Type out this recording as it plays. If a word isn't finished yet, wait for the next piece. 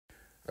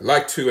I'd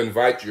like to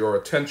invite your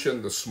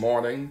attention this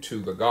morning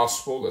to the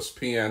gospel as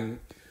penned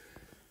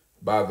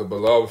by the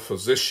beloved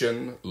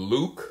physician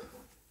Luke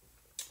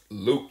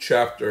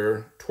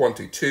chapter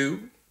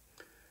 22.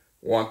 I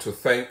want to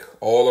thank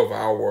all of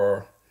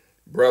our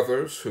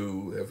brothers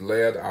who have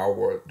led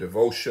our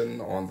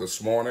devotion on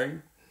this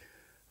morning.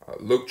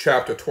 Luke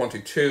chapter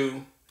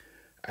 22,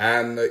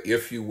 and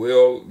if you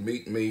will,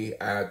 meet me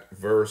at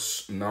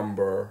verse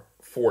number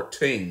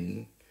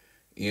 14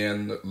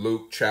 in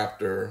Luke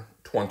chapter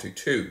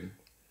 22.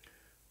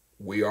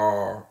 We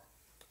are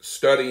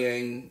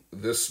studying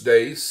this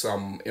day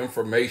some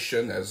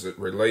information as it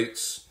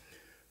relates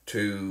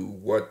to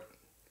what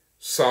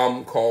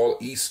some call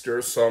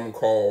Easter, some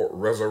call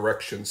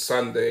Resurrection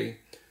Sunday,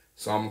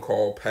 some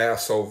call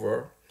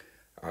Passover.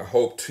 I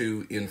hope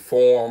to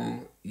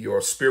inform your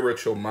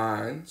spiritual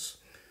minds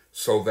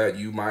so that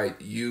you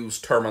might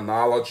use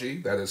terminology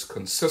that is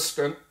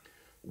consistent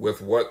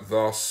with what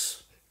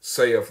thus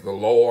saith the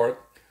Lord,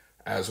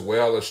 as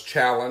well as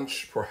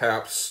challenge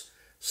perhaps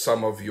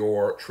some of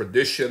your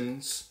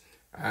traditions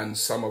and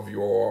some of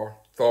your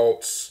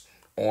thoughts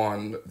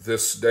on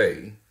this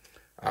day.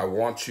 I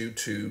want you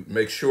to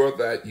make sure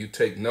that you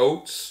take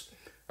notes.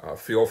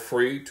 Feel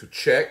free to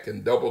check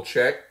and double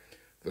check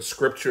the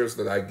scriptures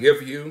that I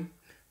give you.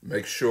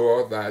 Make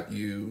sure that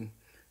you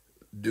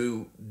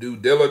do due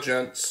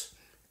diligence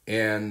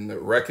in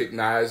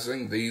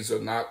recognizing these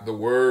are not the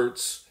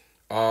words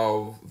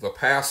of the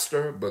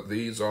pastor, but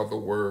these are the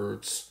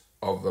words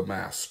of the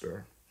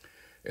master.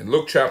 In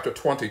Luke chapter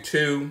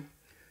 22,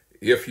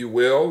 if you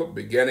will,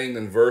 beginning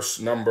in verse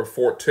number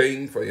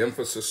 14, for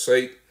emphasis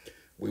sake,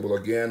 we will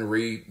again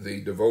read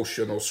the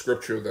devotional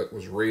scripture that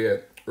was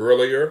read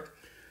earlier.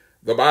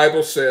 The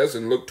Bible says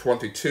in Luke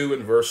 22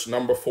 and verse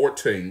number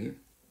 14,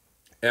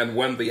 "And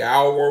when the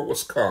hour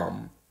was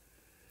come,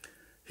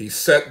 he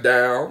sat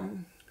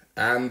down,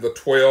 and the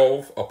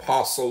 12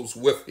 apostles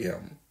with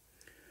him.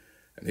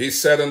 And he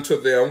said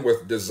unto them,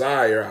 With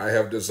desire I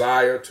have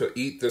desired to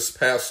eat this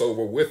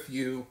Passover with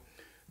you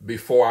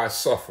before I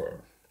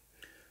suffer.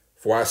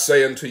 For I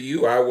say unto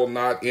you, I will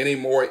not any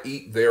more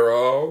eat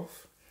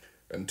thereof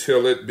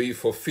until it be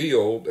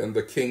fulfilled in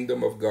the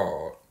kingdom of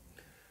God.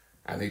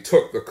 And he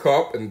took the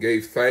cup and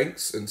gave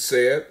thanks and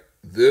said,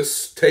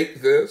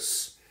 Take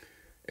this,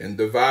 and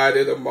divide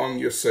it among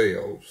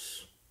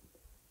yourselves.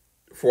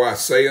 For I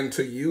say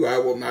unto you, I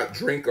will not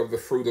drink of the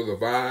fruit of the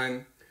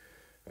vine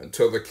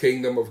until the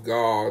kingdom of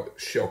God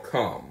shall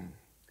come.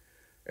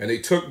 And he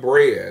took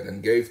bread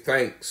and gave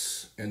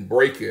thanks and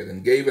brake it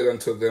and gave it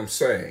unto them,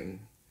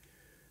 saying,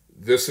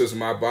 This is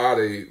my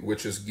body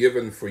which is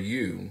given for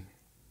you.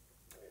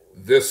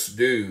 This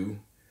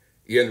do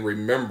in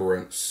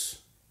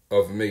remembrance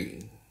of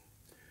me.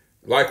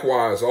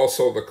 Likewise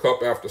also the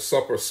cup after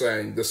supper,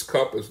 saying, This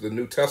cup is the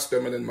New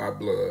Testament in my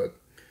blood,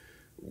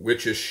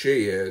 which is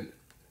shed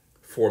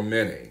for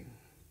many."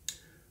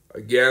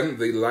 Again,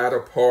 the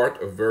latter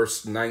part of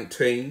verse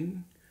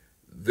 19,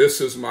 "This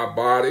is my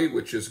body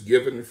which is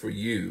given for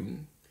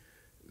you.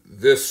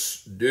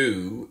 This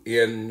do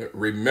in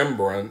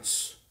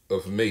remembrance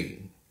of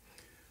me."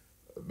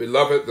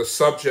 Beloved, the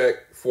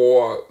subject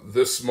for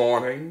this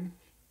morning,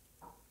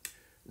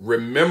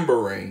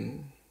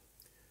 remembering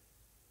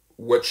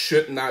what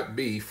should not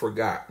be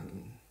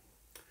forgotten.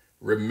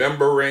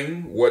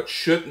 Remembering what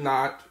should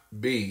not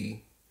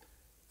be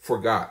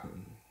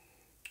forgotten.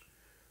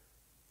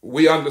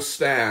 We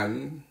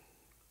understand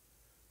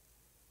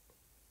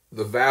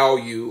the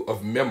value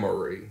of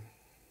memory.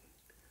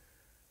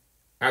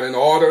 And in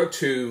order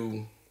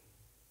to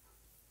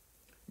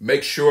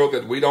make sure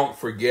that we don't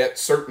forget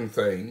certain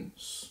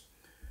things,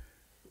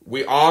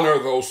 we honor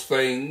those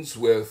things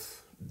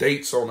with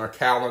dates on our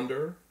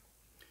calendar.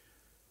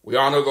 We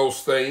honor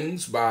those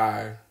things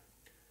by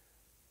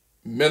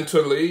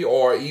mentally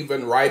or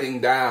even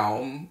writing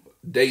down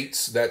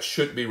dates that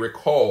should be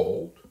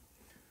recalled,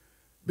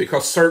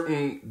 because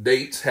certain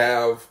dates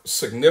have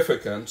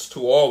significance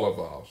to all of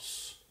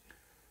us.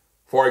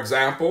 For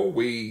example,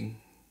 we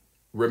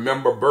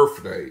remember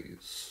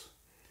birthdays.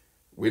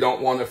 We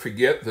don't want to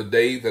forget the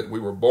day that we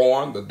were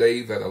born, the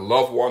day that a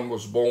loved one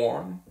was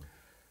born.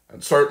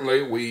 And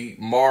certainly we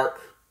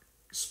mark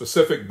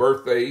specific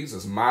birthdays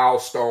as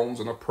milestones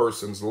in a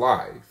person's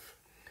life.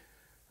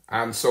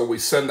 And so we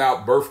send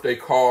out birthday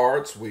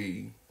cards.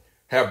 We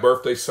have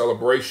birthday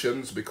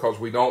celebrations because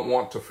we don't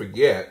want to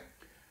forget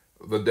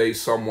the day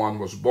someone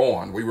was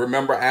born. We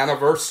remember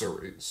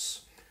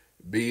anniversaries,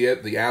 be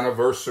it the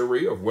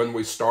anniversary of when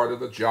we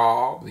started a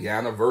job, the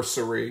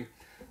anniversary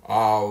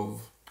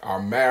of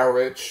our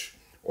marriage,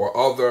 or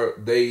other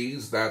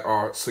days that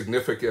are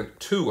significant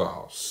to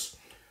us.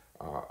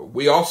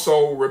 We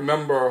also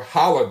remember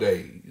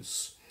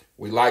holidays.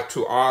 We like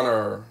to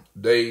honor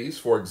days.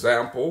 For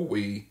example,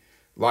 we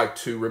like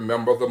to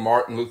remember the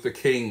Martin Luther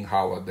King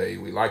holiday.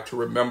 We like to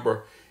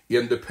remember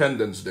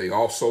Independence Day,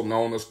 also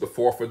known as the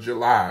 4th of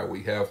July.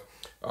 We have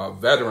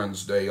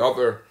Veterans Day,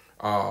 other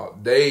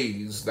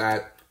days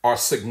that are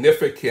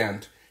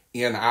significant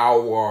in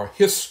our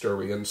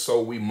history. And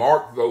so we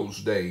mark those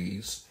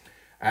days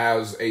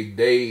as a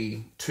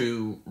day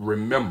to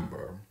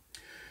remember.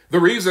 The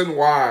reason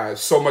why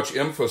so much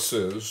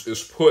emphasis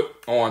is put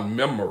on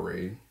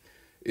memory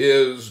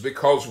is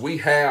because we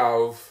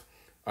have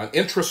an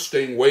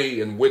interesting way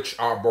in which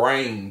our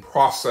brain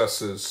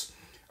processes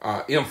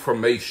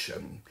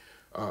information.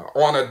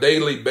 On a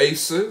daily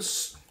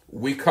basis,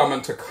 we come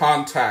into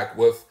contact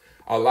with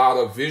a lot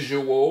of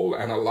visual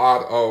and a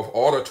lot of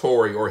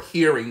auditory or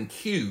hearing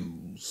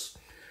cues.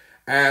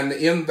 And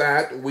in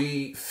that,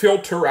 we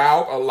filter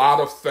out a lot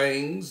of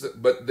things,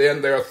 but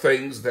then there are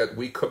things that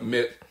we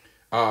commit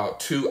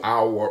to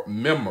our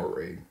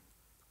memory.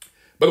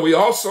 But we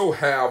also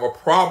have a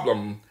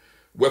problem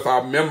with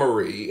our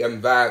memory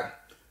in that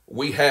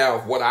we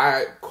have what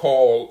I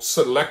call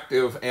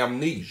selective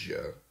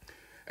amnesia.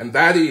 And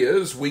that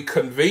is, we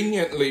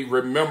conveniently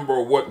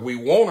remember what we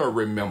want to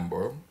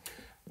remember,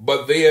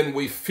 but then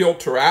we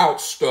filter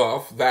out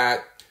stuff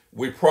that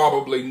we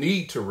probably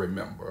need to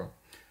remember.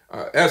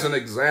 As an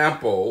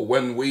example,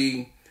 when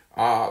we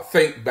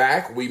think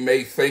back, we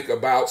may think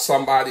about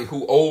somebody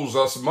who owes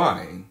us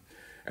money.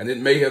 And it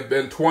may have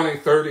been 20,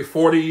 30,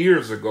 40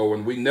 years ago,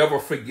 and we never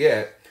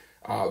forget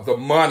the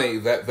money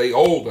that they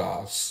owed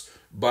us.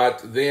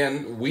 But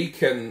then we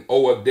can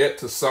owe a debt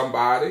to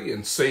somebody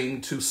and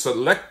seem to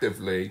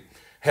selectively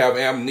have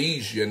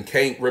amnesia and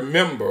can't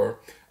remember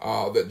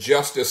that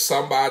just as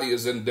somebody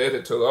is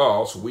indebted to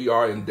us, we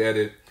are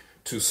indebted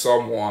to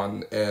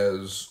someone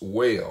as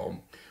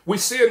well. We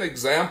see an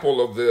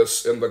example of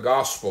this in the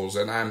Gospels,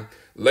 and I'm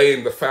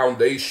laying the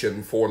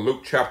foundation for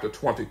Luke chapter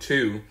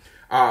 22.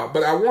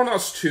 But I want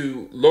us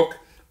to look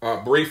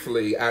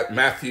briefly at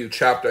Matthew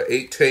chapter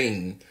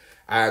 18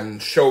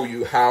 and show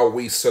you how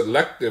we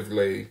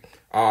selectively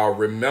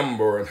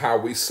remember and how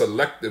we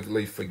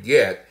selectively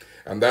forget.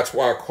 And that's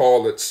why I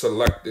call it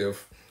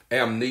selective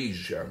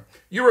amnesia.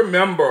 You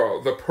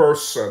remember the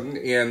person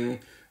in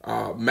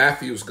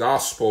Matthew's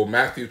Gospel,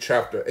 Matthew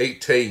chapter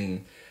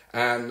 18,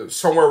 and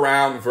somewhere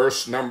around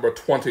verse number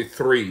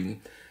 23,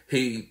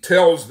 he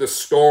tells this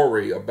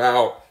story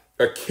about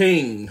a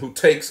king who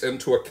takes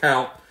into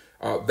account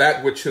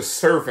that which his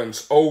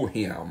servants owe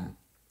him.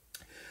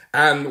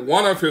 And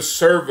one of his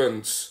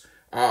servants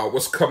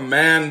was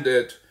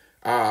commanded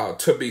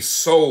to be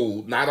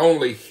sold, not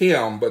only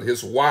him, but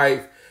his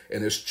wife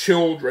and his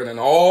children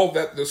and all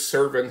that the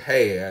servant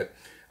had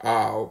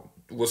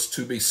was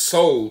to be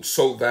sold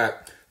so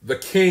that the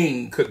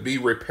king could be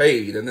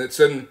repaid. And it's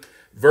in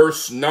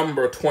verse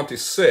number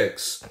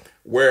 26,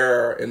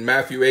 where in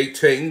Matthew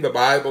 18, the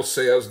Bible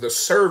says, the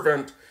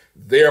servant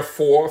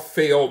therefore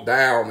fell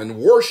down and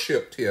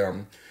worshipped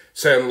him,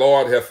 saying,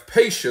 Lord, have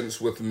patience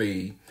with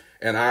me,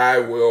 and I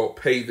will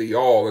pay thee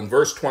all. In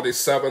verse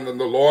 27, then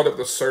the Lord of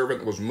the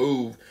servant was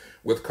moved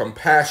with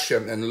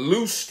compassion and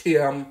loosed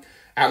him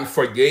and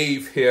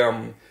forgave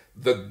him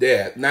the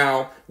debt.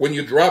 Now, when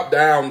you drop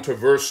down to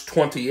verse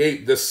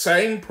 28, the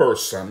same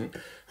person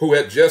who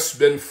had just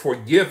been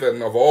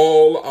forgiven of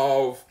all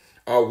of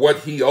what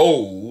he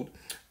owed,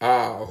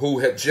 who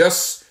had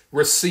just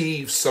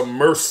received some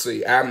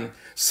mercy and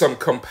some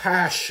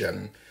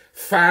compassion,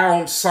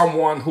 found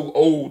someone who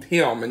owed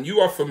him. And you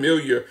are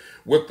familiar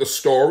with the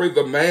story.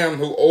 The man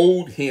who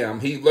owed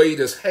him, he laid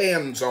his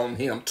hands on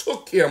him,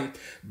 took him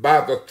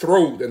by the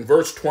throat in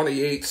verse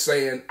 28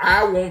 saying,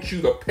 I want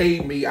you to pay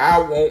me. I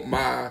want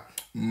my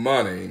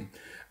money.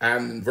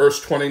 And in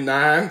verse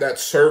 29, that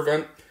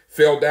servant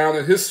fell down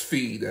at his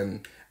feet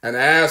and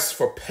asked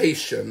for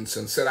patience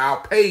and said,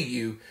 I'll pay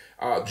you,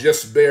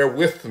 just bear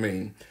with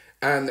me.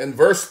 And in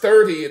verse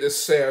 30, it is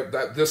said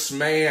that this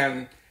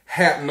man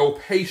had no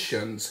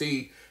patience.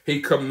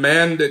 He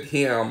commanded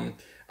him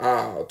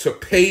to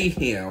pay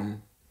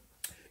him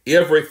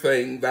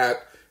everything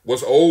that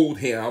was owed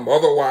him.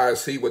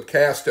 Otherwise, he would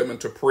cast him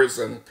into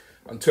prison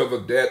until the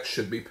debt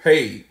should be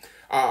paid.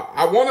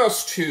 I want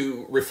us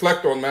to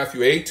reflect on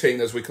Matthew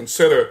 18 as we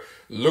consider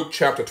Luke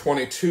chapter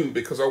 22,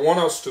 because I want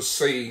us to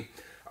see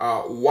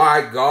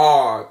why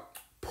God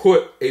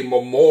put a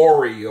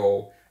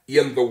memorial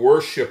in the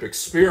worship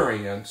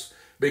experience,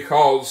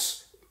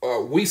 because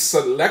we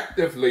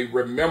selectively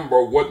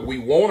remember what we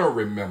want to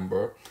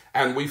remember,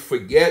 and we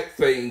forget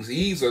things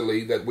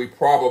easily that we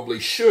probably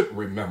should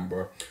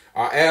remember.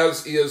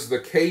 As is the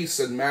case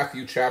in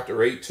Matthew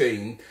chapter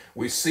 18,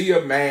 we see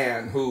a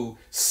man who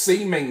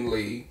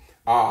seemingly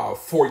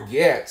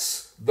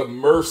forgets the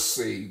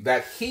mercy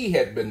that he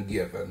had been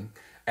given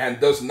and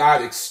does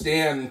not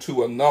extend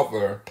to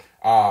another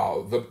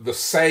the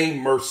same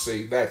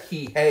mercy that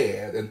he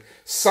had. And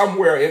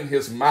somewhere in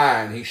his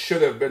mind, he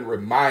should have been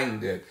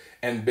reminded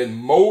and been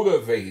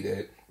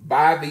motivated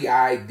by the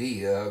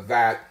idea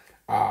that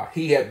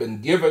he had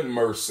been given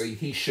mercy,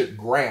 he should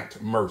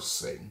grant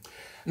mercy.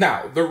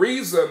 Now, the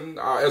reason,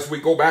 as we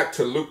go back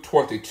to Luke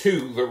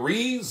 22, the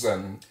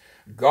reason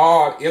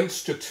God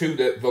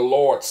instituted the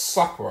Lord's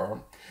Supper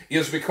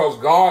is because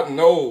God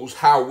knows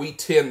how we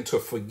tend to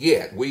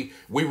forget. We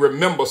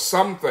remember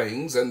some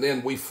things and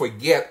then we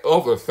forget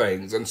other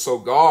things. And so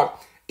God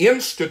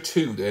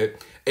instituted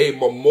a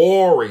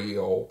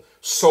memorial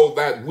so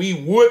that we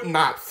would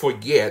not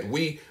forget.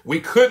 We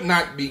could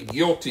not be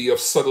guilty of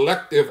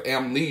selective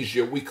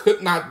amnesia. We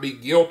could not be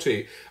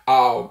guilty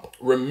of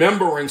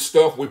remembering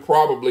stuff we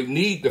probably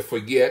need to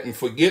forget and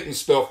forgetting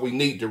stuff we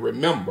need to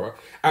remember.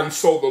 And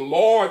so the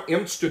Lord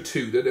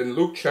instituted in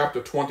Luke chapter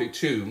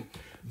 22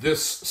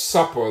 this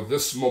supper,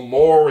 this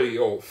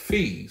memorial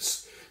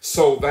feast,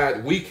 so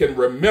that we can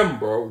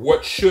remember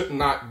what should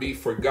not be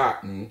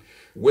forgotten,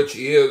 which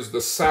is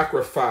the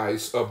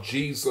sacrifice of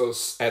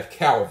Jesus at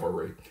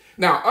Calvary.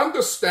 Now,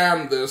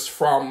 understand this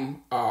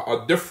from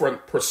a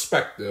different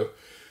perspective,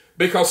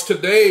 because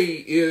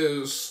today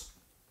is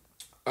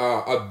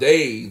a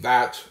day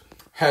that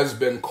has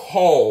been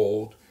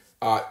called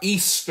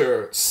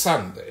Easter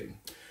Sunday.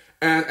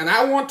 And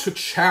I want to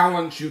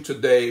challenge you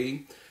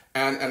today,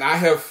 and I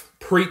have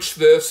preached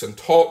this and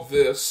taught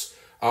this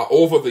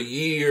over the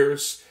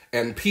years,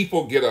 and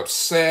people get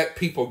upset,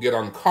 people get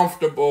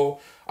uncomfortable,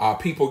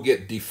 people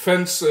get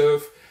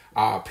defensive,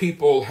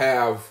 people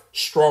have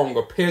strong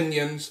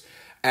opinions,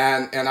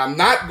 and I'm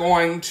not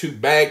going to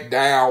back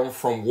down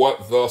from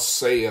what thus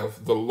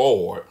saith the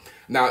Lord.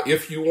 Now,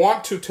 if you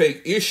want to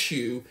take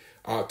issue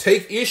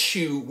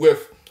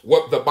with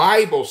what the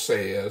Bible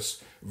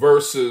says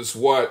versus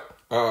what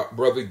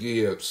Brother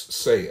Gibbs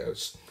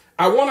says.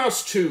 I want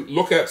us to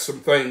look at some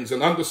things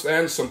and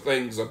understand some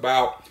things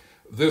about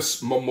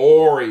this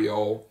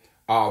memorial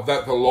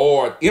that the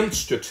Lord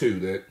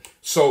instituted,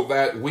 so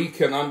that we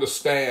can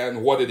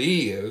understand what it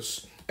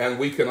is and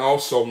we can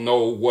also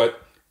know what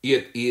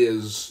it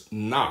is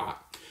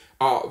not.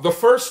 The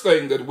first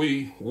thing that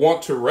we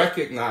want to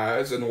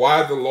recognize and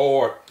why the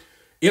Lord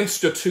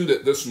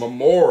instituted this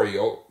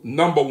memorial,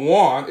 number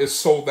one, is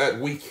so that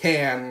we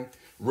can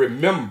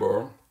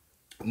remember.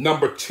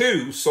 Number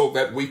two, so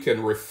that we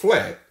can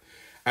reflect.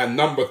 And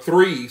number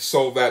three,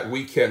 so that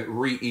we can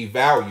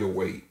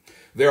reevaluate.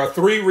 There are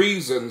three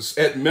reasons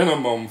at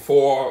minimum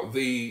for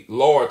the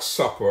Lord's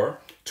Supper: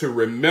 to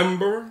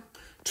remember,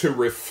 to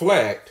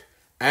reflect,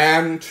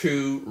 and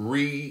to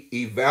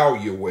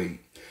reevaluate.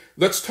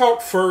 Let's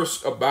talk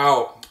first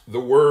about the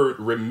word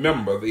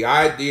remember, the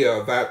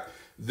idea that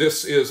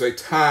this is a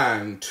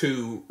time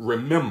to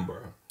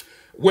remember.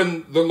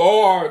 When the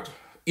Lord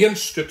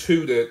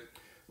instituted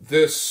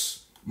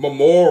this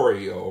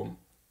memorial,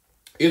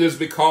 it is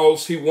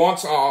because he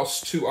wants us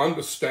to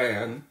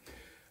understand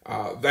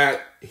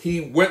that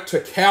he went to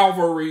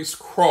Calvary's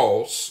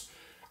cross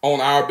on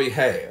our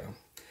behalf.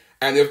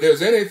 And if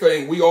there's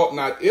anything we ought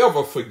not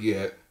ever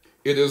forget,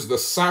 it is the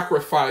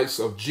sacrifice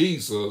of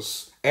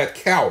Jesus at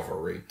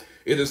Calvary.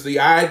 It is the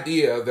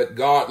idea that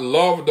God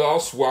loved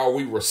us while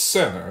we were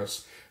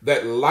sinners,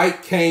 that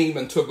light came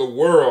into the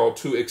world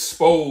to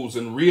expose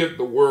and rid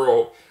the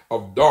world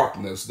of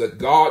darkness, that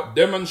God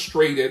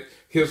demonstrated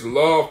his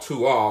love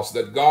to us,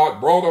 that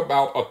God brought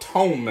about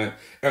atonement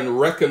and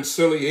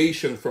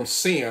reconciliation from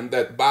sin,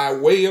 that by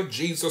way of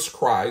Jesus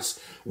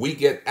Christ, we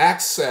get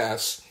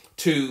access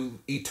to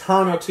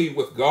eternity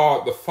with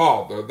God the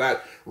Father,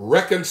 that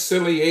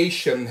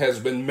reconciliation has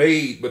been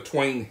made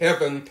between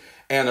heaven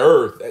and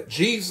earth, that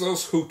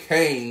Jesus, who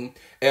came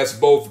as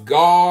both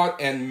God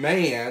and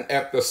man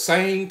at the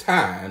same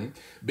time,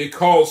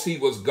 because he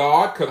was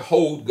God, could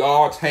hold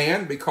God's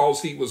hand.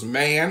 Because he was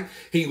man,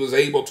 he was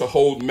able to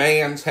hold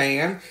man's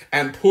hand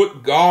and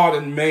put God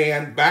and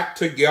man back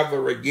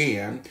together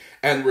again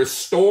and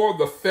restore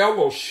the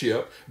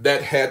fellowship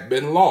that had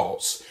been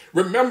lost.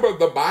 Remember,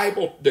 the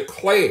Bible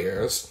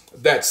declares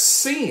that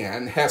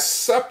sin has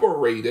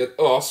separated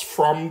us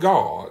from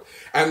God.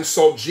 And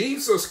so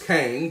Jesus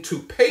came to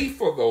pay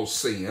for those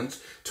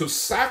sins, to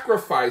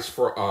sacrifice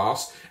for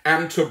us,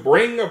 and to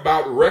bring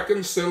about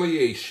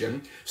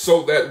reconciliation,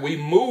 so that we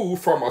move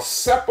from a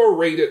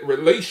separated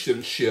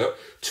relationship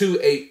to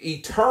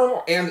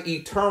an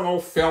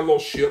eternal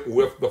fellowship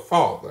with the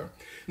Father.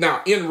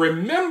 Now, in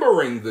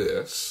remembering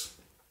this,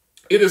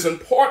 it is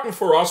important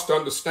for us to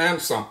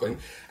understand something,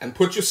 and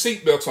put your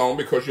seatbelts on,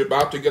 because you're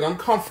about to get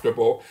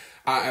uncomfortable,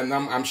 and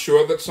I'm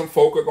sure that some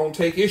folk are going to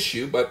take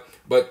issue,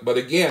 but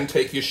again,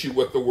 take issue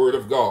with the Word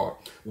of God.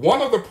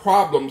 One of the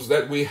problems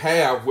that we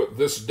have with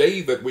this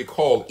day that we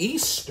call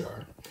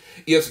Easter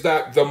is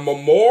that the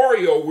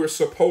memorial we're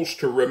supposed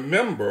to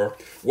remember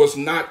was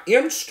not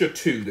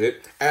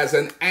instituted as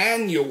an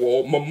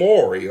annual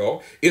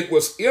memorial. It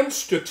was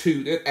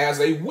instituted as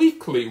a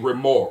weekly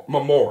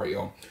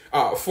memorial.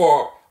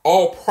 For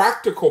all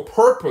practical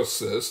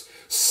purposes,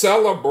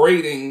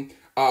 celebrating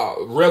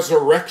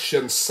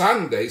Resurrection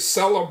Sunday,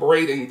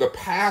 celebrating the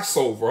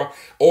Passover,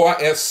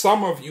 or as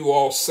some of you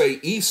all say,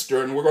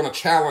 Easter, and we're going to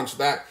challenge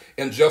that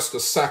in just a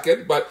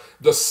second, but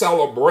the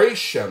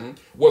celebration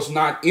was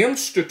not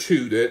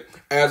instituted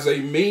as a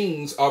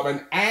means of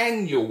an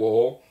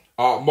annual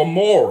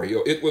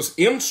memorial. It was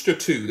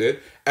instituted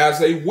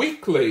as a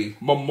weekly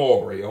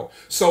memorial.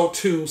 So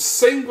to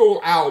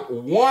single out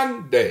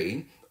one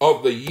day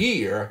of the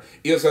year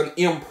is an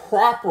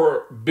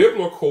improper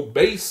biblical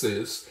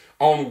basis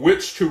on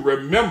which to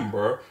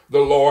remember the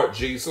Lord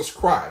Jesus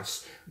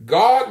Christ.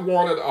 God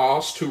wanted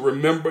us to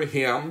remember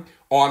him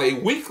on a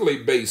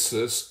weekly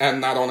basis and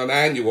not on an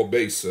annual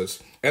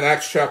basis. In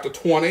Acts chapter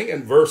 20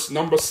 and verse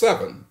number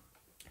 7,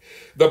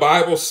 the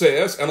Bible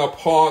says, and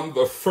upon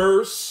the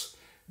first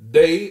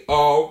day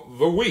of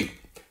the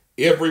week.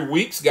 Every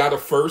week's got a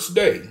first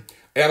day.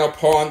 And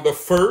upon the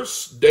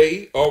first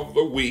day of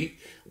the week,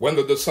 when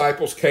the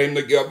disciples came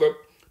together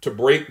to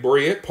break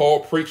bread, Paul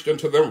preached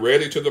unto them,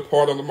 ready to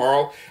depart on the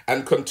morrow,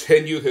 and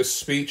continued his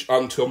speech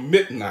until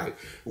midnight.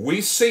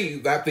 We see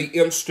that the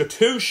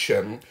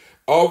institution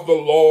of the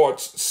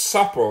Lord's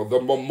Supper,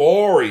 the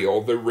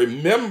memorial, the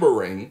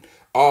remembering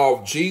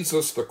of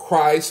Jesus the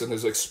Christ and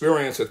his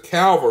experience at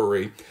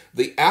Calvary,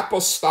 the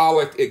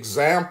apostolic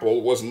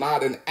example was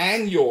not an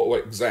annual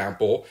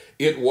example,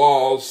 it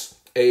was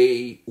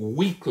a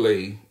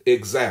weekly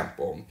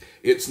example.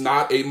 It's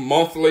not a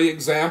monthly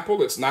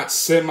example, it's not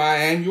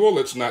semi-annual,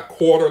 it's not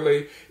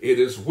quarterly, it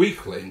is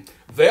weekly.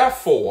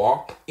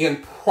 Therefore,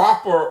 in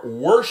proper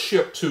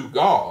worship to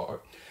God,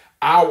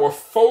 our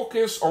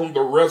focus on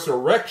the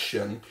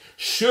resurrection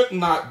should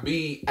not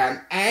be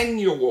an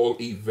annual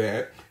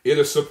event. It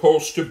is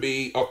supposed to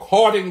be,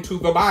 according to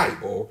the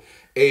Bible,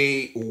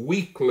 a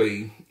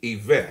weekly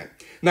event.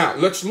 Now,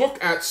 let's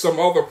look at some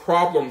other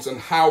problems and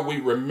how we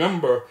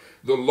remember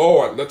the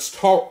Lord. Let's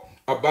talk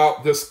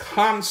about this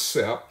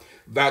concept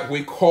that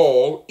we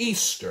call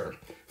Easter.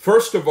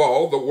 First of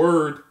all, the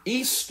word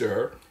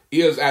Easter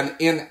is an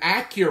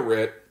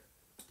inaccurate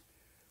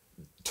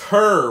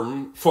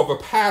term for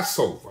the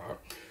Passover.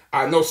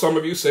 I know some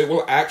of you say,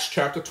 well, Acts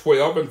chapter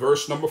 12 and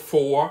verse number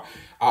 4,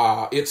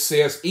 it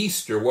says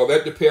Easter. Well,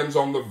 that depends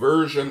on the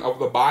version of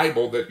the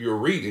Bible that you're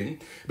reading,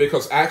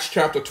 because Acts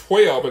chapter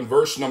 12 and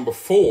verse number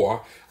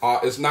 4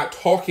 is not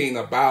talking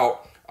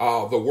about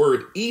the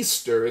word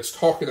Easter. It's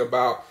talking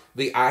about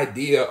the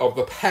idea of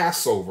the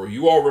Passover.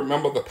 You all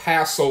remember the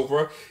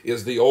Passover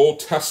is the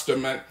Old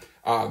Testament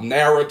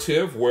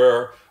narrative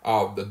where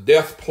the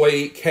death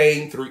plague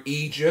came through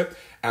Egypt,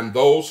 and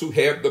those who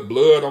had the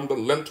blood on the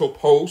lintel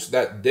post,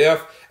 that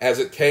death, as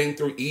it came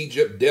through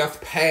Egypt, death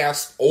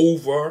passed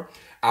over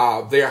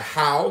their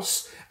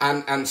house.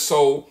 And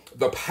so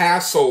the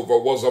Passover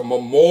was a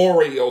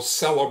memorial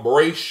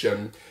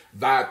celebration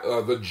that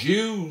the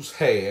Jews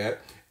had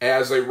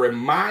as a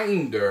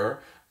reminder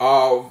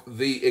of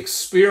the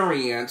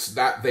experience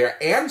that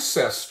their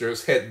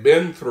ancestors had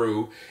been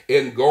through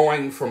in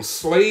going from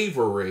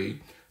slavery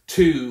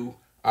to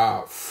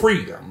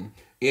freedom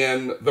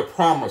in the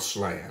Promised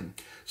Land.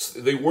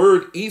 The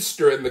word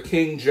Easter in the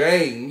King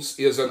James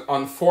is an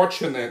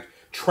unfortunate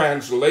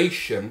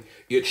translation.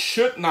 It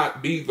should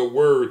not be the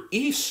word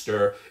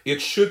Easter.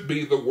 It should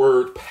be the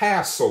word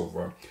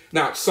Passover.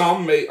 Now,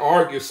 some may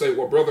argue, say,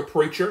 well, brother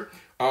preacher,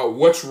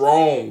 what's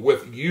wrong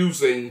with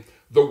using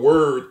the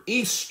word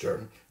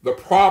Easter? The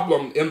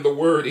problem in the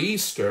word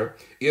Easter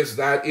is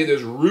that it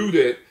is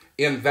rooted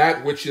in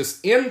that which is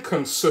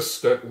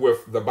inconsistent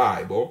with the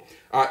Bible.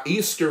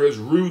 Easter is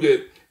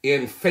rooted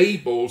in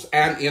fables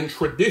and in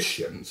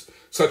traditions,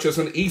 such as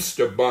an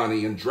Easter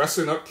bunny and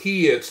dressing up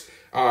kids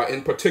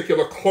in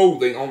particular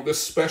clothing on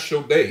this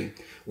special day.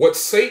 What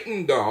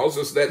Satan does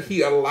is that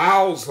he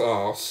allows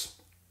us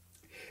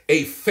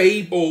a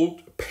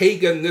fabled,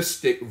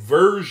 paganistic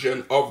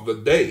version of the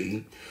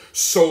day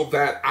so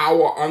that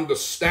our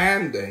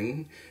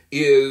understanding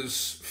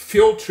is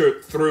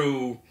filtered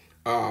through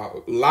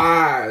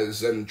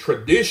lies and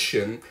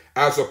tradition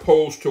as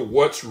opposed to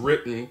what's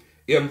written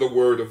in the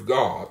Word of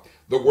God.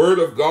 The Word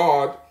of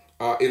God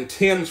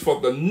intends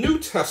for the New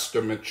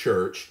Testament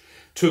church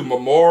to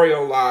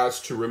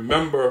memorialize, to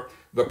remember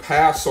the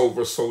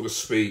Passover, so to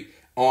speak,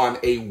 on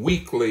a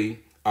weekly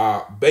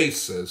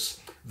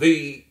basis.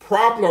 The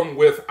problem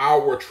with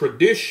our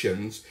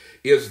traditions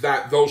is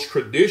that those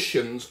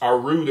traditions are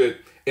rooted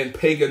in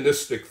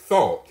paganistic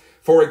thought.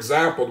 For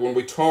example, when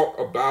we talk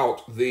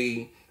about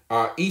the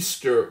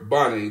Easter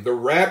bunny, the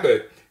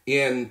rabbit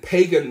in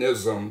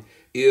paganism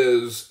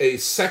is a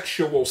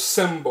sexual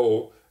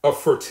symbol of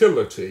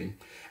fertility.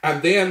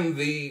 And then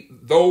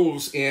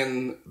those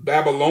in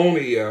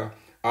Babylonia,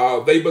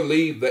 they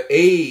believe the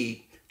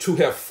egg to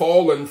have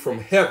fallen from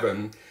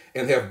heaven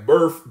and have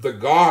birthed the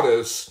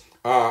goddess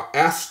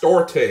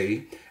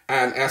Astarte,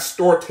 and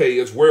Astarte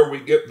is where we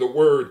get the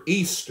word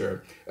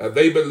Easter.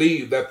 They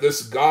believe that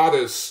this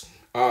goddess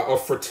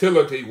of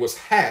fertility was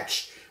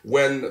hatched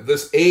when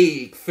this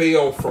egg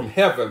fell from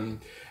heaven,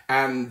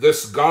 and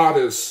this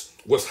goddess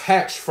was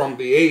hatched from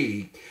the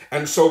egg.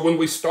 And so when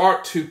we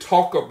start to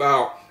talk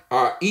about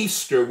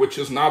Easter, which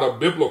is not a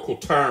biblical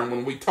term,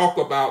 when we talk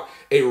about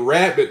a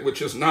rabbit,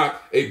 which is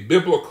not a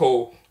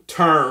biblical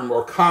term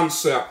or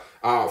concept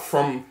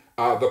from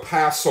the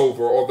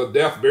Passover or the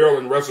death, burial,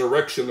 and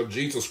resurrection of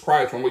Jesus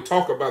Christ, when we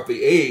talk about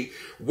the egg,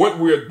 what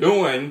we're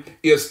doing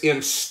is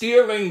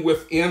instilling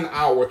within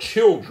our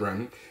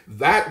children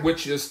that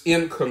which is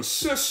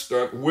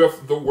inconsistent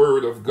with the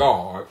Word of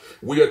God.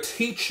 We are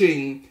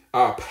teaching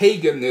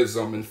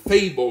paganism and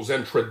fables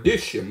and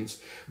traditions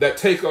that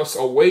take us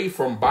away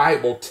from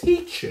Bible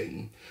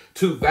teaching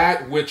to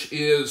that which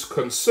is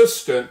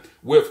consistent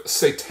with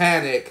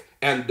satanic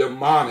and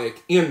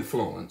demonic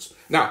influence.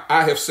 Now,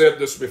 I have said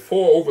this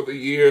before over the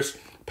years.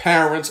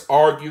 Parents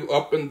argue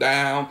up and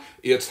down.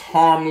 It's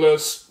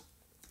harmless.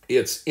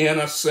 It's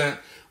innocent.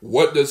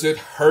 What does it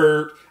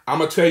hurt? I'm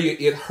going to tell you,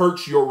 it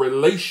hurts your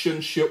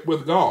relationship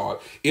with God.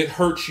 It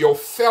hurts your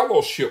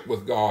fellowship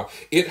with God.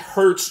 It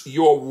hurts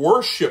your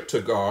worship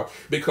to God,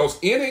 because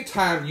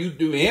anytime you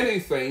do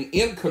anything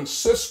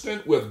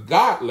inconsistent with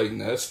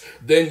godliness,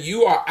 then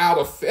you are out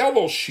of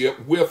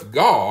fellowship with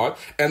God,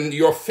 and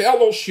your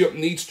fellowship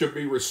needs to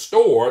be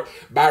restored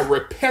by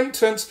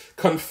repentance,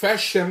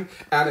 confession,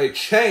 and a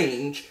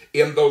change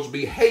in those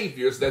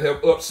behaviors that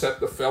have upset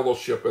the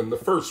fellowship in the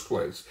first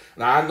place.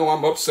 Now, I know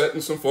I'm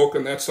upsetting some folk,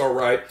 and that's all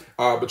right,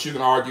 but you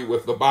can argue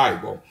with the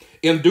Bible.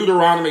 In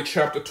Deuteronomy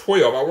chapter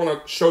 12, I want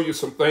to show you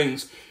some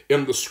things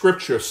in the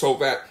scripture so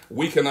that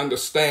we can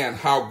understand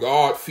how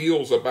God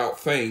feels about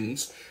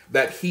things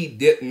that he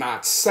did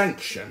not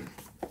sanction.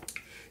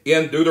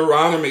 In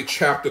Deuteronomy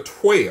chapter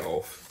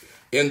 12,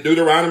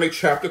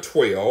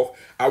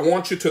 I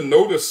want you to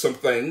notice some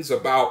things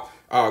about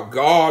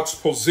God's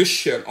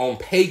position on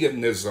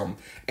paganism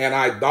and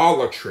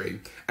idolatry.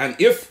 And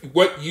if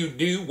what you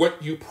do,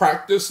 what you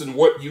practice, and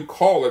what you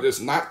call it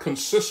is not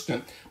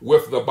consistent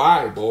with the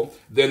Bible,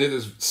 then it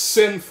is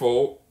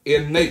sinful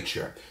in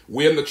nature.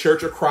 We in the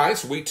Church of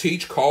Christ, we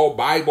teach, call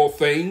Bible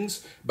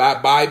things by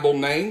Bible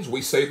names.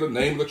 We say the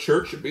name of the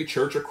church should be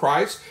Church of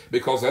Christ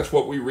because that's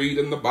what we read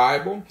in the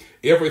Bible.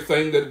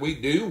 Everything that we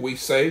do, we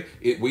say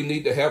we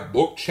need to have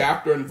book,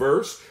 chapter, and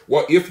verse.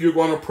 Well, if you're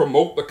going to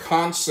promote the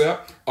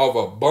concept of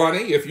a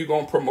bunny, if you're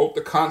going to promote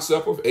the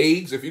concept of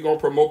eggs, if you're going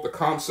to promote the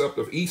concept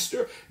of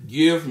Easter,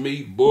 give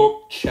me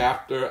book,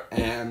 chapter,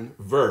 and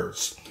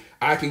verse.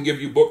 I can give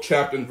you book,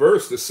 chapter, and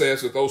verse that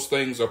says that those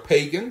things are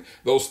pagan,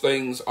 those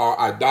things are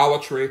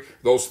idolatry,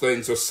 those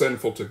things are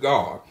sinful to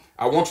God.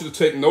 I want you to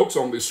take notes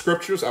on these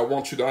scriptures. I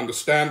want you to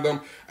understand them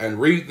and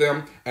read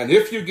them. And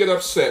if you get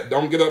upset,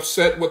 don't get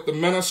upset with the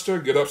minister,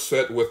 get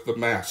upset with the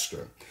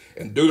master.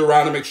 In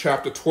Deuteronomy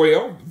chapter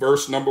 12,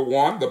 verse number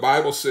 1, the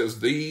Bible says,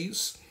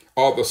 "These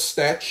are the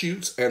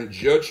statutes and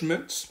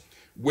judgments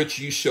which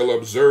ye shall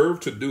observe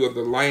to do in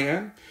the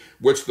land,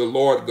 which the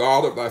Lord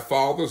God of thy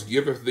fathers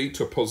giveth thee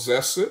to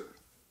possess it.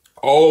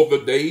 All the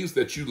days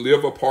that you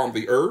live upon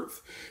the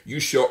earth, you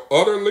shall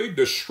utterly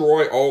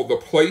destroy all the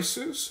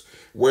places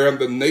wherein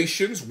the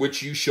nations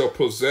which you shall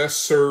possess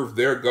serve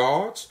their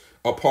gods,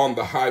 upon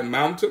the high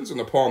mountains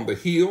and upon the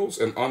hills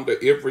and under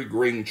every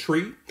green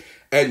tree.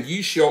 And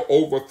ye shall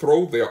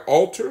overthrow their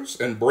altars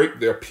and break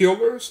their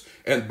pillars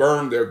and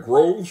burn their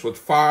groves with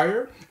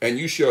fire. And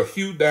you shall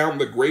hew down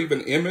the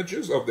graven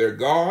images of their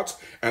gods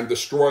and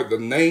destroy the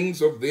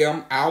names of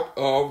them out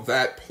of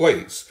that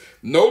place."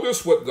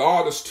 Notice what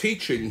God is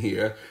teaching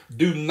here.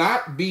 Do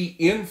not be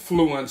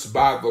influenced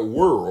by the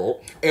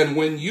world. And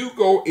when you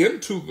go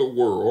into the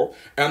world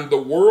and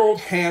the world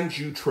hands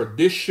you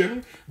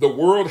tradition, the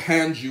world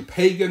hands you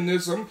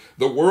paganism,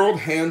 the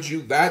world hands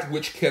you that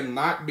which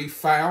cannot be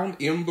found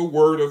in the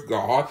Word of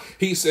God,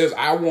 he says,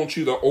 I want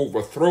you to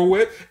overthrow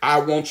it. I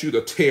want you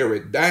to tear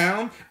it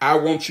down. I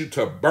want you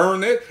to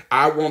burn it.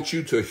 I want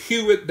you to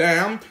hew it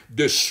down,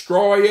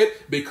 destroy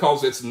it,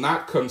 because it's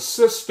not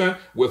consistent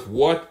with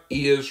what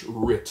is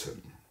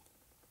written.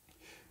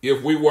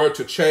 If we were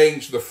to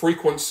change the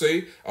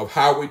frequency of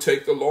how we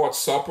take the Lord's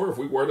Supper, if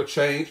we were to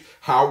change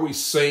how we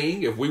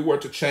sing, if we were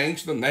to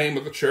change the name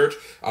of the church,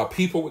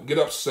 people would get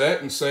upset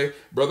and say,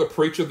 "Brother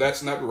preacher,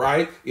 that's not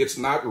right. It's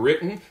not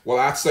written." Well,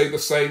 I say the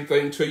same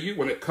thing to you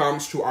when it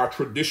comes to our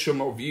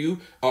traditional view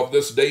of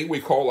this day we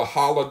call a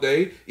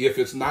holiday. If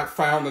it's not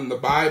found in the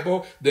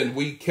Bible, then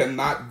we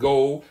cannot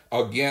go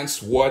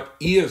against what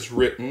is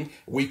written.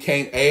 We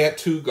can't add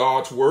to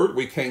God's word.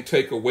 We can't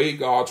take away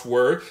God's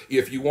word.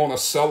 If you want to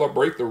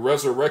celebrate the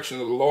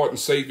resurrection of the Lord and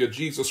Savior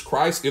Jesus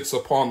Christ, it's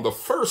upon the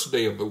first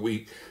day of the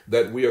week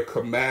that we are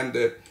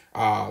commanded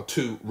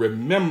to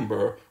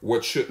remember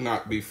what should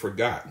not be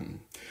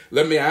forgotten.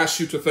 Let me ask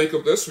you to think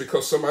of this,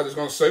 because somebody's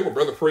going to say, "Well,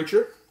 brother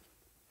preacher,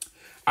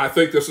 I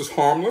think this is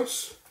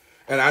harmless."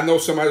 And I know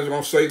somebody's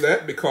going to say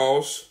that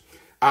because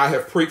I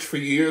have preached for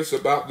years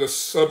about this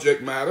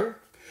subject matter.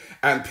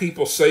 And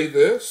people say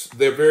this,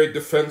 they're very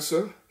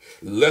defensive.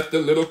 Let the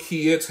little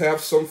kids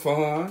have some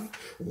fun.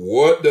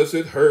 What does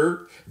it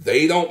hurt?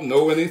 They don't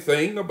know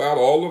anything about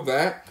all of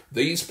that.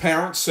 These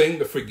parents seem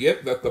to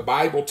forget that the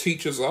Bible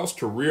teaches us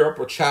to rear up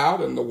a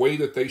child in the way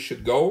that they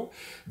should go.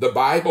 The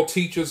Bible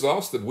teaches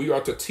us that we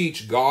are to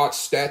teach God's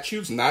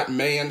statutes, not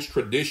man's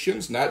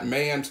traditions, not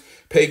man's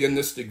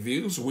paganistic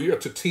views. We are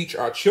to teach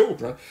our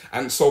children.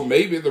 And so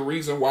maybe the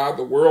reason why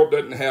the world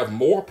doesn't have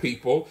more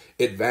people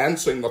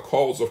advancing the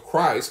cause of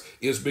Christ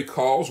is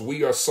because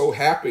we are so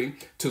happy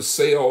to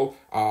sell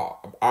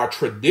our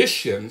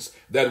traditions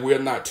that we're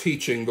not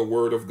teaching the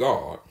Word of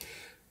God.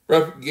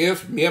 Brother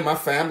Gibbs, me and my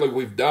family,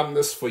 we've done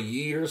this for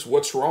years.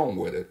 What's wrong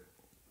with it?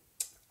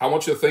 I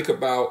want you to think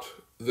about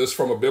this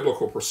from a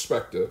biblical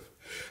perspective.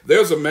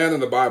 There's a man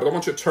in the Bible. I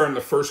want you to turn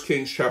to 1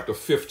 Kings chapter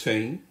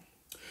 15.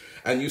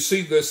 And you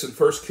see this in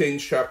 1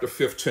 Kings chapter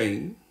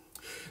 15.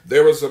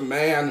 There was a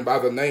man by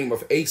the name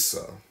of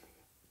Asa.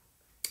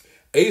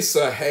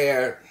 Asa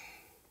had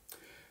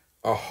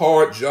a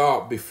hard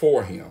job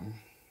before him,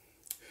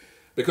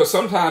 because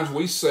sometimes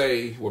we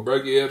say, well,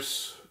 Brother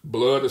Gibbs,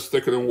 blood is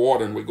thicker than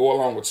water, and we go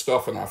along with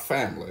stuff in our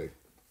family.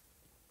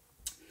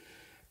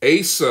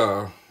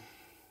 Asa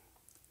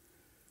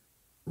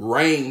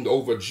reigned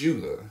over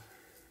Judah.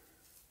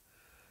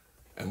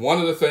 And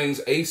one of the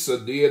things Asa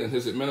did in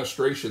his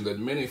administration that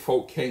many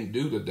folk can't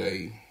do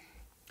today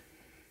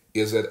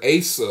is that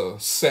Asa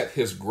set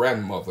his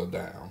grandmother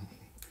down.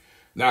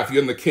 Now, if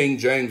you're in the King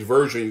James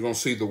Version, you're going to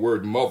see the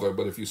word mother,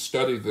 but if you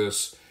study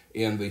this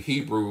in the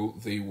Hebrew,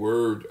 the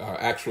word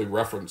actually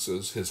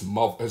references his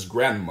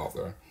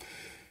grandmother.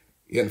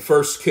 In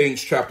 1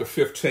 Kings chapter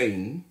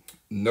 15,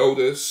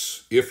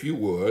 notice, if you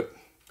would,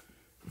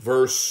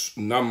 verse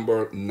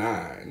number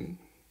 9.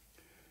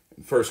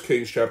 In 1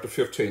 Kings chapter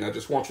 15, I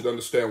just want you to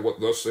understand what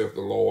thus saith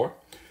the Lord.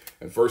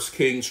 In 1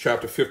 Kings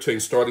chapter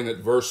 15, starting at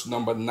verse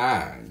number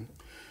 9,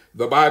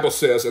 the Bible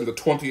says, in the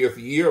 20th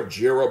year of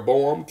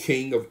Jeroboam,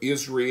 king of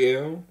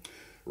Israel,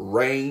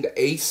 reigned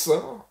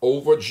Asa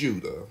over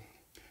Judah,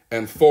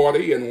 and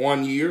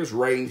 41 years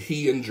reigned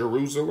he in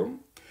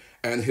Jerusalem.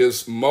 And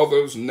his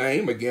mother's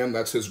name, again,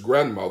 that's his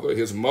grandmother,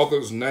 his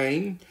mother's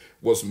name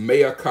was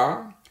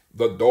Maacah,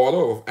 the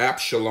daughter of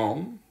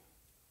Absalom.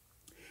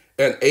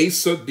 And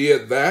Asa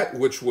did that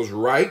which was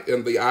right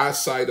in the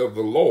eyesight of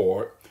the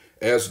Lord,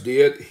 as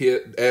did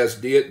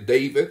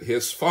David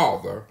his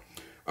father.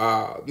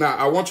 Now,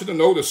 I want you to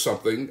notice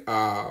something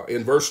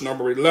in verse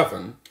number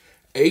 11.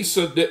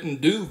 Asa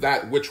didn't do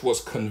that which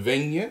was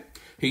convenient.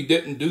 He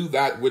didn't do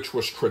that which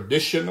was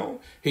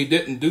traditional. He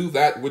didn't do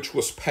that which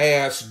was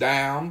passed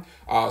down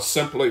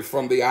simply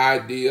from the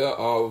idea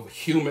of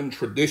human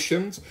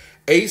traditions.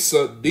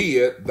 Asa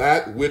did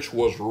that which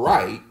was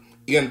right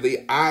in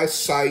the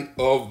eyesight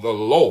of the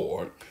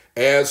Lord,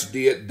 as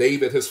did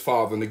David his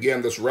father. And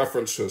again, this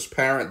reference to his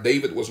parent.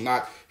 David was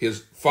not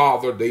his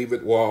father.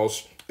 David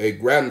was a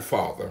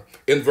grandfather.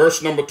 In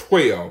verse number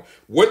 12,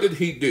 what did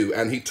he do?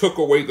 And he took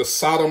away the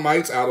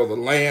Sodomites out of the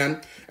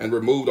land and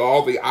removed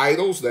all the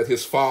idols that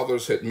his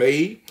fathers had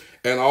made.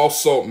 And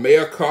also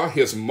Maacah,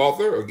 his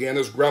mother, again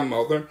his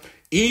grandmother,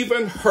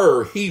 even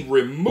her, he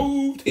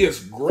removed his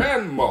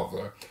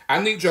grandmother.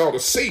 I need y'all to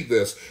see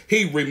this.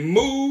 He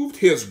removed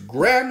his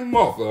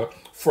grandmother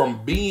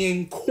from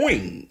being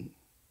queen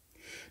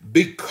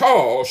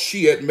because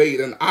she had made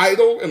an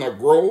idol in a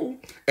grove,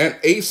 and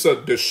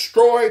Asa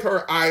destroyed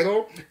her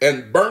idol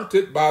and burnt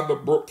it by the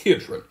brook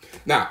Kidron.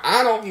 Now,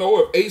 I don't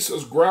know if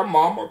Asa's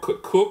grandmama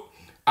could cook.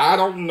 I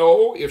don't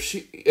know if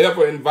she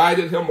ever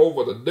invited him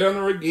over to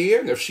dinner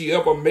again, if she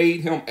ever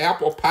made him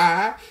apple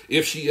pie,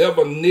 if she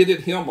ever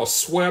knitted him a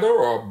sweater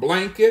or a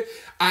blanket.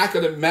 I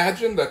could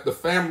imagine that the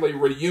family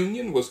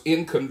reunion was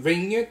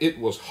inconvenient. It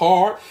was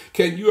hard.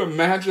 Can you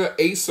imagine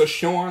Asa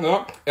showing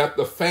up at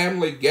the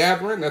family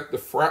gathering, at the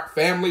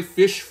family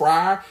fish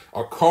fry,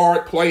 a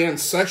card playing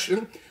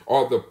session,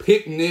 or the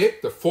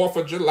picnic, the 4th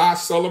of July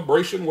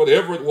celebration,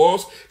 whatever it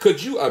was?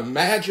 Could you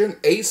imagine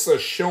Asa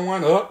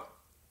showing up?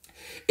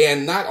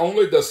 And not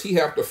only does he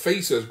have to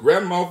face his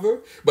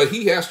grandmother, but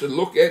he has to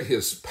look at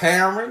his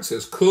parents,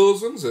 his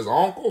cousins, his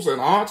uncles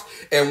and aunts.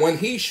 And when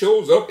he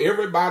shows up,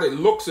 everybody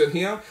looks at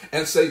him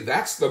and say,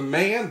 that's the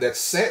man that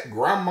set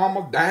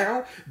grandmama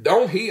down.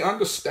 Don't he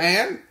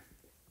understand?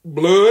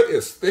 Blood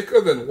is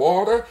thicker than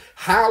water.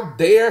 How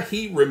dare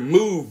he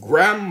remove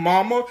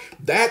grandmama?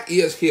 That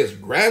is his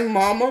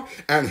grandmama,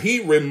 and he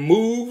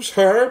removes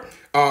her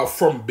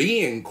from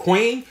being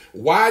queen.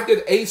 Why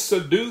did Asa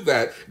do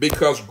that?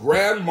 Because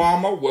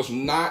grandmama was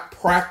not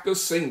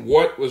practicing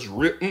what was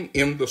written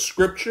in the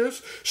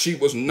scriptures. She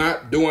was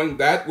not doing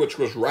that which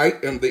was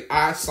right in the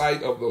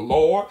eyesight of the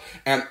Lord.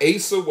 And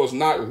Asa was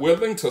not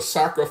willing to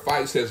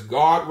sacrifice his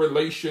God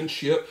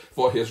relationship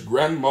for his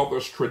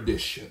grandmother's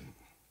tradition.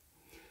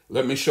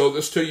 Let me show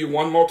this to you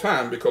one more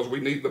time, because we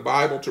need the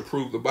Bible to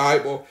prove the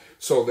Bible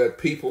so that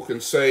people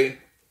can say,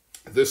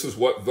 this is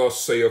what thus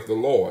saith the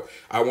Lord.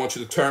 I want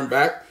you to turn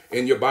back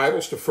in your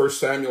Bibles to 1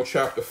 Samuel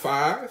chapter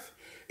 5.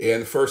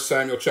 In 1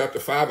 Samuel chapter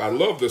 5, I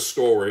love this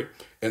story.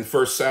 In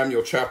 1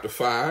 Samuel chapter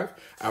 5,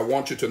 I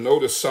want you to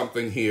notice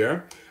something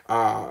here.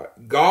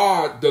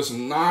 God does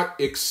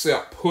not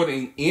accept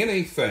putting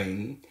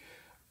anything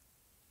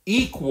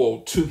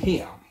equal to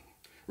him.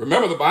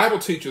 Remember, the Bible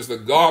teaches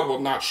that God will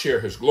not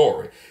share his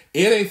glory.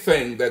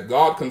 Anything that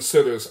God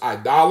considers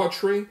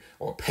idolatry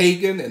or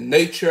pagan in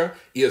nature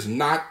is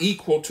not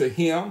equal to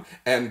him,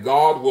 and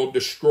God will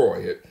destroy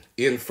it.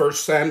 In 1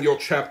 Samuel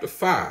chapter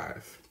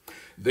 5,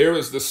 there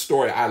is this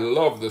story. I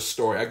love this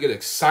story. I get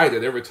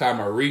excited every time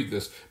I read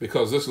this,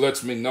 because this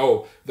lets me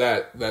know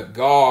that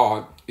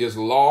God is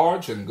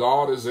large and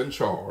God is in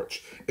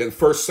charge. In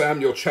 1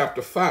 Samuel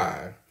chapter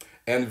 5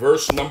 and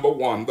verse number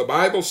 1, the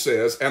Bible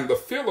says, and the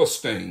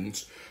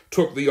Philistines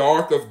took the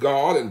ark of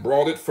God and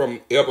brought it from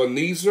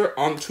Ebenezer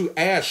unto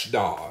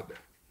Ashdod.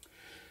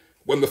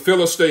 When the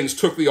Philistines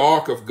took the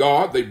ark of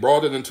God, they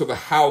brought it into the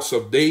house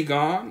of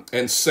Dagon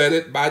and set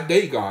it by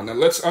Dagon. Now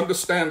let's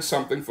understand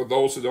something for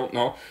those who don't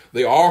know.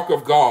 The ark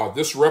of God,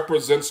 this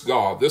represents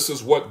God. This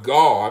is what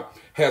God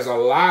has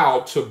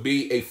allowed to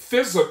be a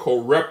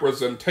physical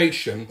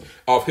representation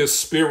of his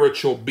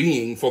spiritual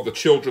being for the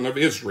children of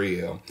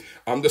Israel.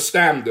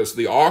 Understand this,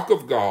 the ark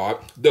of God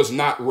does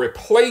not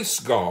replace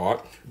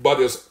God, but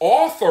is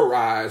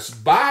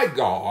authorized by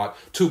God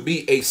to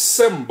be a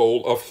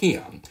symbol of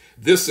him.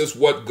 This is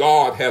what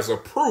God has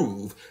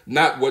approved,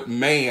 not what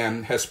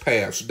man has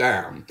passed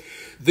down.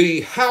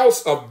 The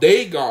house of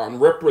Dagon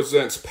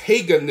represents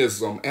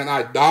paganism and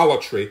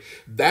idolatry,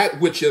 that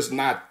which is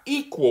not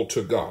equal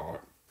to God.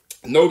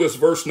 Notice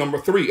verse number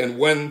 3, and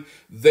when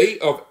they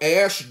of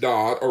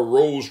Ashdod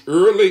arose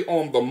early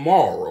on the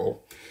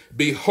morrow,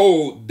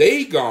 behold,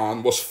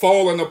 Dagon was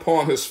fallen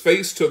upon his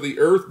face to the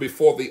earth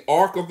before the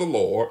ark of the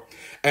Lord,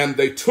 and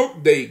they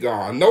took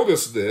Dagon,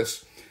 notice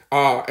this,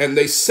 and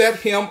they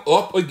set him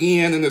up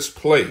again in his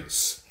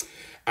place.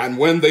 And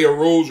when they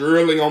arose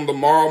early on the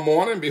morrow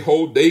morning,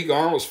 behold,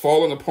 Dagon was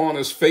fallen upon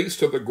his face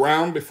to the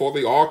ground before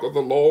the ark of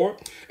the Lord,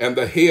 and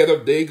the head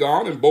of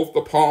Dagon and both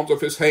the palms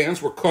of his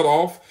hands were cut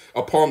off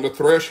upon the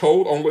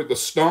threshold. Only the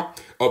stump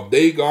of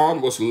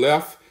Dagon was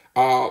left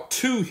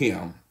to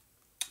him.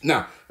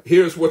 Now,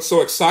 here's what's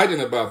so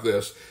exciting about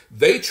this.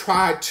 They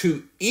tried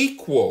to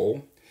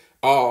equal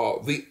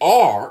the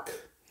ark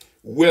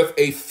with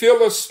the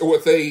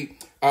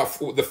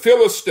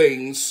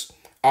Philistines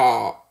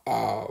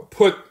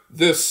put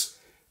this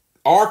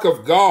ark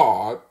of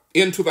God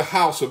into the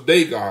house of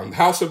Dagon. The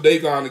house of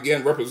Dagon,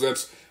 again,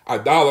 represents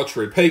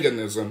idolatry,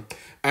 paganism.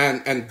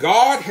 And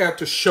God had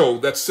to show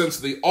that since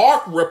the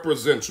ark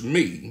represents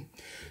me,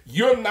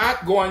 you're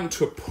not going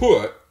to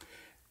put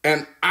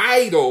an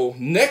idol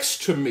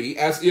next to me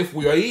as if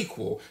we are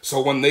equal. So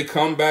when they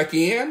come back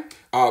in,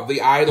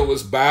 the idol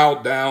is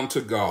bowed down to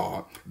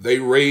God. They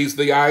raise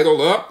the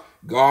idol up.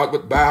 God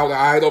would bow the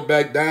idol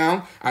back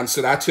down and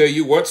said, I tell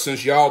you what,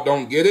 since y'all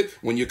don't get it,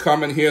 when you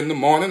come in here in the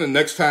morning, the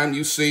next time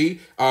you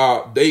see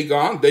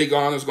Dagon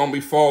is going to be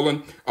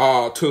falling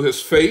to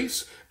his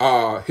face.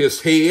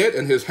 His head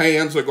and his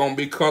hands are going to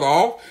be cut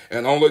off,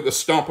 and only the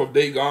stump of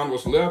Dagon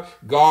was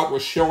left. God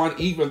was showing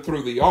even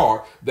through the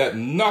ark that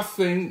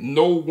nothing,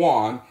 no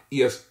one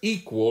is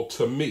equal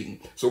to me.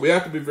 So we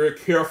have to be very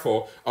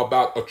careful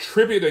about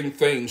attributing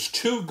things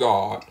to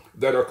God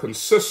that are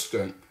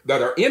consistent,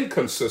 that are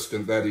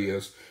inconsistent, that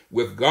is,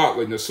 with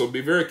godliness. So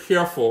be very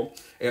careful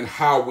in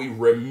how we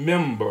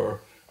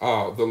remember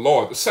the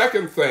Lord. The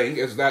second thing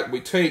is that we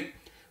take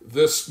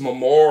this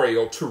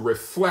memorial to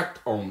reflect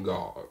on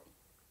God.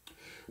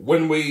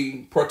 When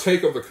we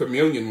partake of the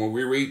communion, when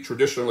we read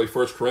traditionally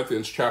 1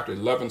 Corinthians chapter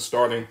 11,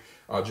 starting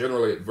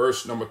generally at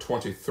verse number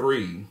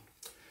 23,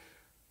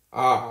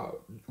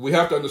 we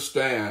have to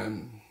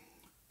understand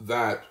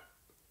that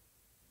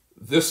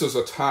this is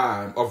a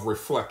time of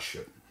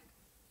reflection.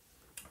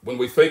 When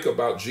we think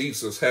about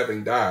Jesus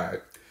having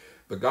died,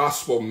 the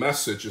gospel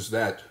message is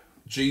that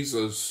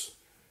Jesus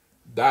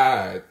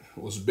died,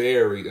 was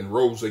buried, and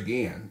rose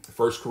again.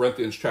 1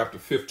 Corinthians chapter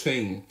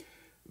 15,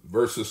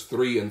 verses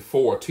 3 and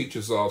 4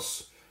 teaches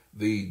us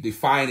the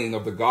defining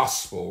of the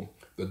gospel,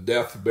 the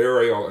death,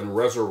 burial, and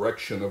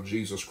resurrection of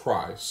Jesus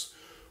Christ.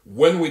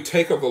 When we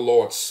take of the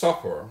Lord's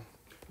Supper,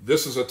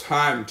 this is a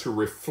time to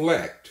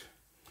reflect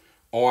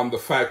on the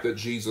fact that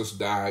Jesus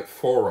died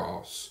for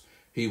us.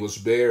 He was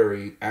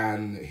buried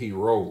and he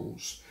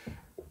rose.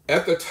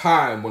 At the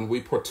time when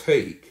we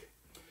partake,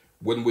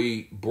 when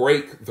we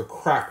break the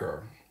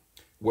cracker,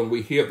 when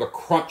we hear the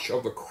crunch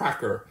of the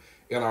cracker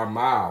in our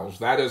mouths,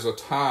 that is a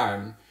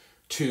time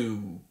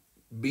to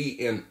be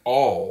in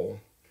awe,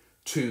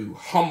 to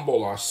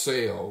humble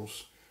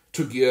ourselves,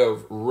 to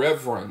give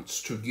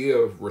reverence, to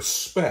give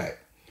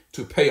respect,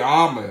 to pay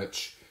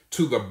homage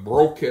to the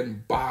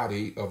broken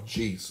body of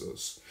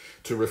Jesus,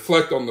 to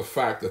reflect on the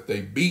fact that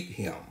they beat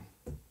him,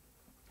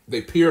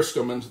 they pierced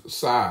him into the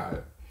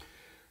side,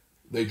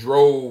 they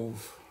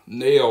drove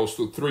nails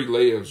through 3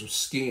 layers of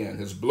skin,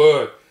 his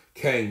blood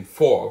came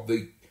forth.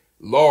 The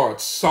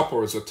Lord's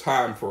Supper is a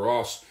time for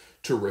us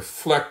to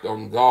reflect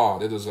on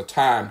God. It is a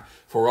time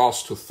for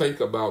us to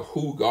think about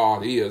who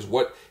God is,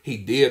 what he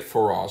did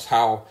for us,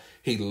 how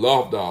he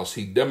loved us.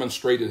 He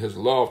demonstrated his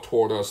love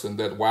toward us, and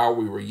that while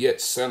we were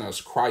yet sinners,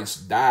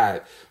 Christ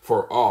died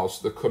for us.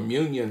 The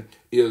communion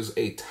is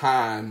a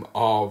time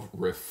of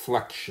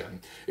reflection.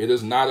 It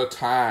is not a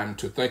time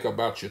to think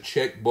about your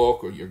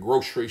checkbook or your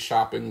grocery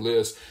shopping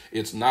list.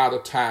 It's not a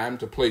time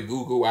to play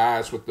Google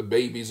Eyes with the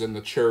babies in the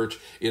church.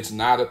 It's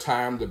not a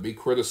time to be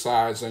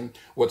criticizing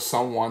what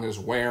someone is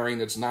wearing.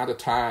 It's not a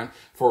time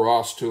for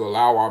us to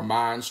allow our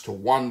minds to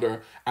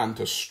wander and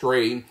to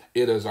stray.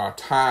 It is our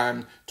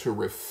time to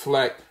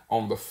reflect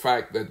on the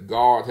fact that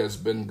God has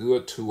been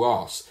good to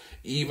us.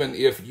 Even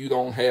if you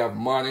don't have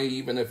money,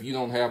 even if you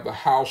don't have the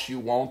house you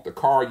want, the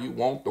car you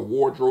want, the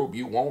wardrobe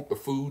you want, the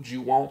food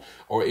you want,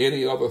 or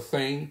any other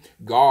thing,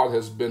 God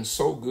has been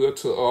so good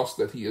to us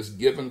that he has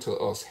given to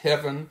us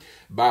heaven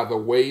by the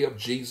way of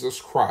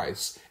Jesus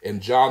Christ. In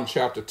John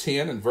chapter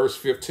 10 and verse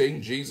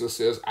 15, Jesus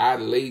says, I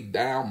laid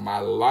down my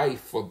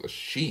life for the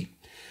sheep.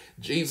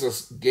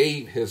 Jesus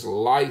gave his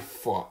life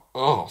for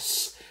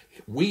us.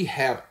 We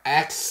have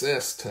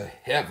access to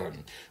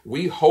heaven.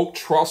 We hope,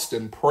 trust,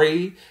 and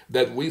pray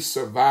that we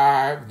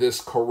survive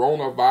this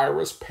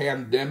coronavirus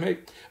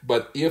pandemic.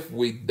 But if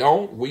we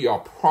don't, we are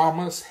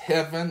promised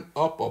heaven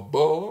up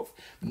above,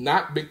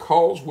 not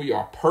because we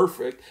are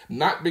perfect,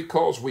 not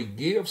because we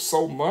give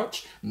so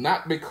much,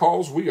 not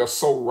because we are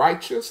so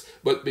righteous,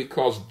 but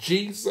because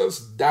Jesus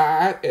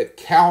died at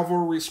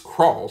Calvary's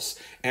cross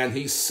and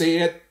he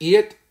said,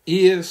 "It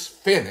is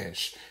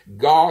finished."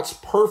 God's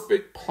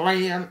perfect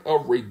plan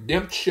of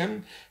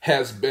redemption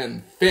has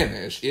been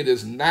finished. It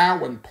is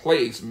now in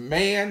place.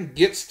 Man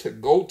gets to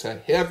go to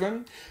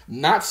heaven,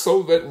 not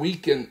so that we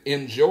can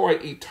enjoy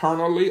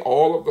eternally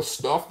all of the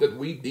stuff that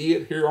we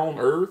did here on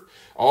earth,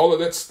 all of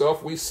that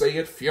stuff we say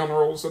at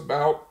funerals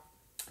about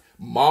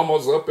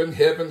mama's up in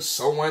heaven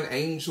sewing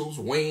angels'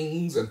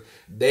 wings, and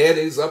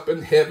daddy's up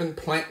in heaven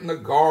planting a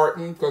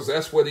garden because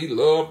that's what he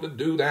loved to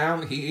do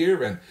down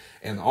here, and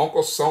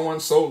Uncle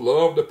so-and-so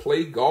loved to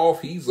play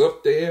golf. He's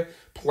up there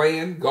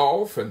playing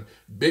golf, and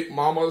Big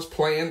Mama's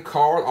playing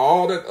card,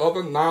 all that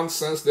other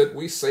nonsense that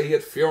we say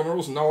at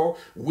funerals. No,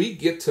 we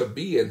get to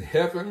be in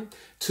heaven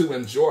to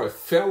enjoy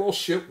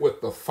fellowship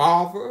with the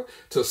Father,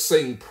 to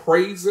sing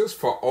praises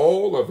for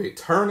all of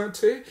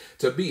eternity,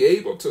 to be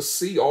able to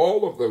see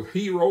all of the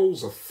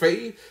heroes of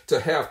faith, to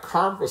have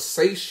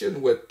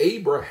conversation with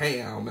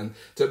Abraham, and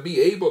to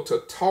be able to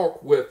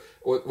talk with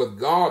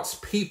God's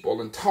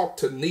people and talk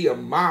to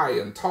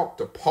Nehemiah and talk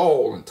to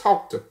Paul and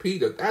talk to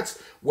Peter. That's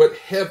what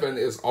heaven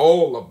is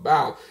all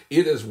about.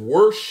 It is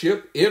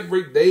worship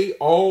every day,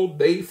 all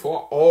day,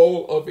 for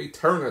all of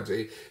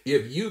eternity.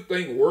 If you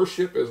think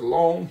worship is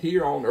long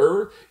here on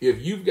earth,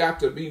 if you've got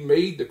to be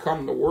made to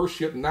come to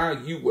worship now,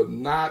 you would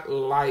not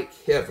like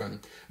heaven,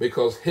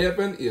 because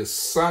heaven is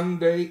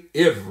Sunday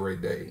every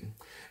day.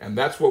 And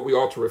that's what we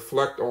ought to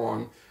reflect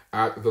on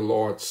at the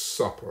Lord's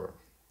Supper.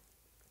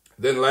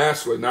 Then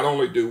lastly, not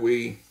only do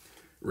we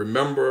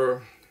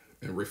remember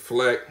and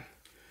reflect,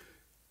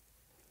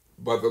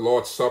 but the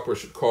Lord's Supper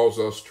should cause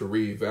us to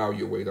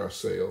reevaluate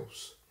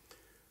ourselves,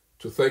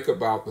 to think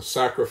about the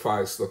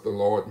sacrifice that the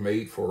Lord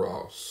made for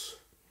us.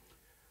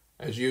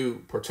 As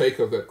you partake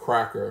of that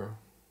cracker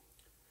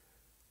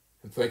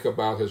and think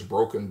about his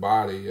broken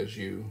body, as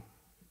you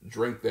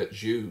drink that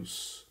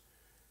juice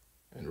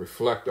and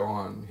reflect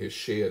on his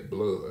shed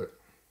blood,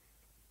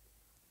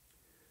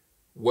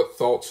 what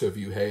thoughts have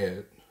you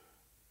had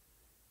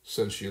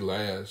since you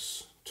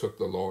last took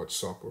the Lord's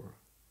Supper?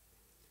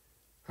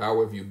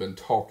 How have you been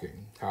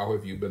talking? How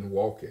have you been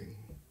walking?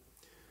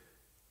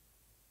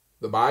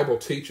 The Bible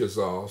teaches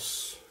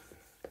us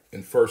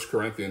in 1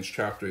 Corinthians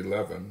chapter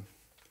 11,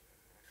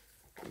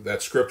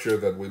 that scripture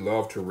that we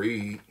love to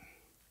read,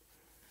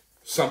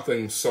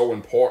 something so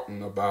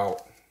important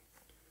about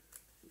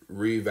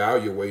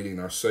reevaluating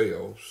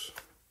ourselves,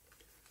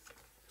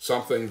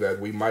 something that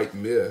we might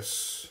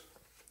miss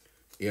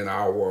in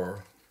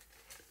our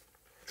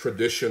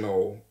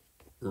traditional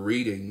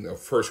reading of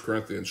 1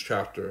 Corinthians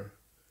chapter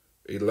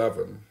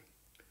 11.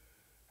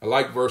 I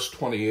like verse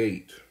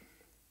 28,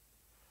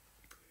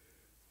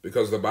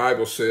 because the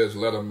Bible says,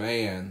 "Let a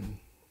man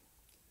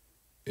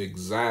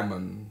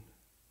examine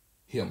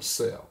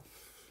himself."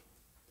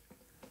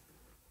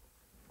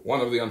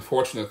 One of the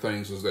unfortunate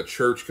things is that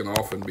church can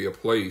often be a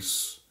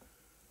place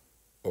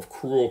of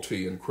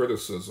cruelty and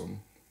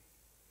criticism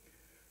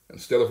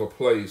instead of a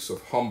place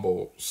of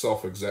humble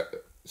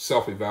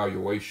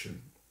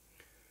self-evaluation.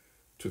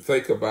 To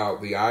think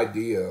about the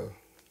idea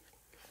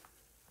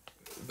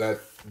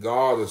that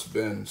God has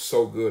been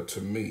so good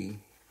to me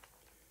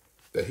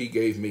that he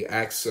gave me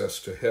access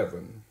to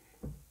heaven.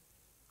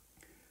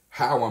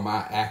 How am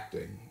I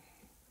acting?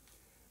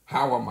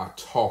 How am I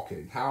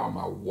talking? How am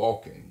I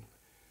walking?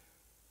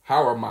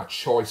 How are my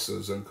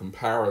choices in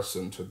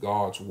comparison to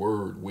God's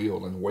word,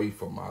 will, and way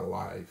for my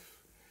life?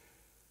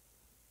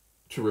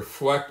 To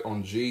reflect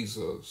on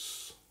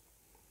Jesus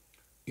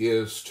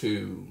is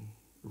to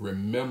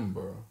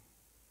remember,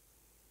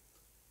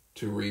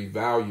 to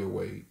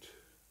reevaluate,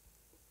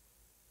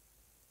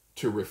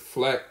 to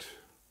reflect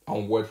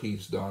on what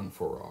he's done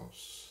for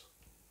us.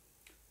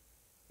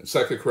 In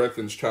 2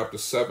 Corinthians chapter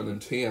 7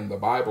 and 10, the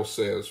Bible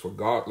says, "For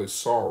godly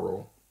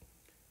sorrow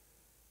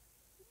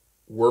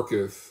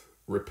worketh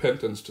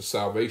repentance to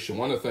salvation."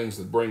 One of the things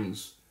that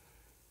brings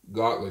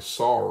godly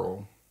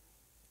sorrow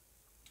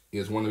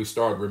is when we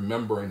start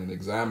remembering and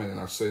examining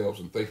ourselves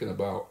and thinking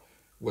about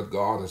what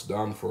God has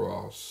done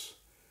for us.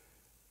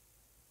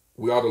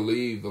 We ought to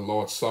leave the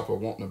Lord's Supper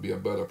wanting to be a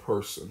better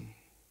person,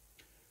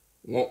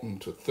 wanting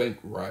to think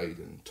right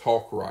and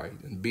talk right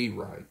and be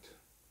right,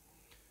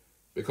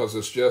 because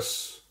it's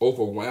just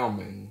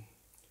overwhelming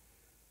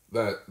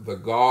that the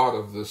God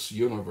of this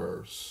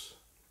universe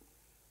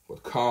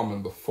would come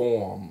in the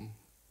form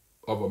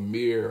of a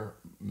mere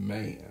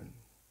man,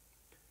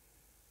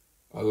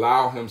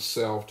 allow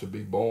himself to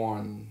be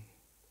born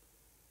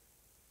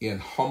in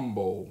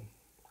humble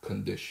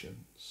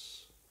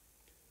conditions.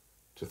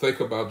 To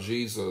think about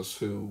Jesus,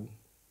 who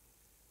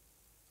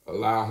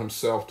allowed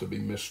himself to be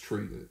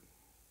mistreated,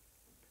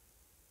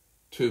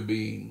 to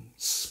be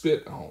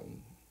spit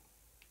on,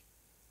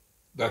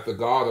 that the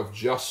God of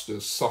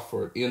justice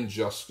suffered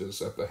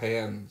injustice at the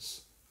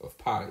hands of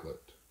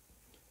Pilate,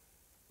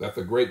 that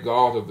the great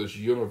God of this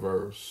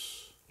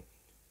universe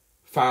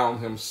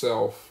found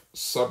himself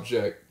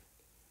subject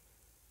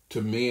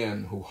to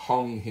men who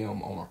hung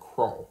him on a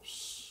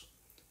cross,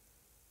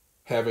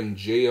 having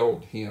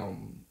jailed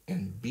him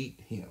and beat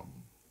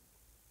him,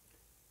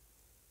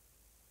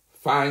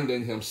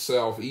 finding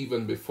himself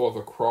even before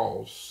the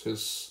cross,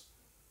 his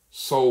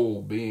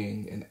soul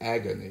being in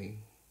agony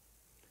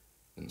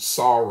and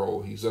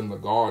sorrow. He's in the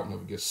Garden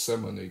of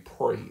Gethsemane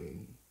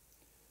praying,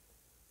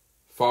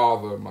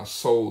 Father, my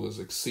soul is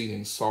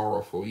exceeding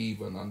sorrowful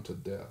even unto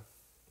death.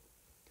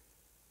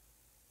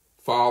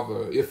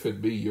 Father, if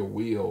it be your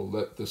will,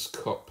 let this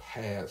cup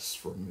pass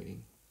from me.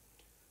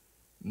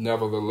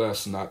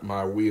 Nevertheless, not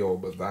my will,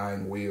 but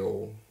thine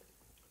will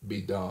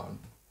be done.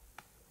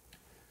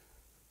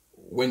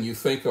 When you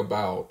think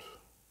about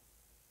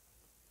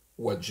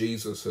what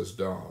Jesus has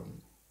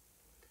done,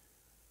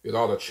 it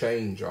ought to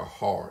change our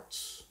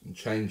hearts and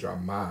change our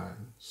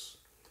minds,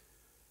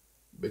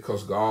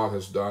 because God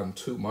has done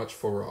too much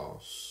for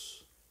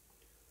us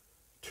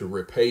to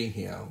repay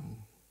him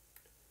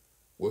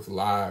with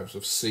lives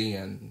of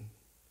sin,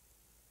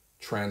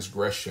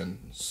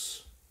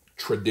 transgressions,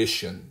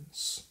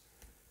 traditions,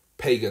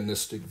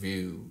 paganistic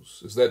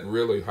views. Is that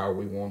really how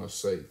we want to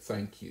say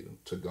thank you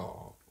to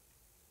God?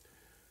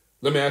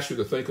 Let me ask you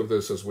to think of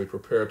this as we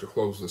prepare to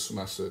close this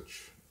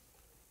message.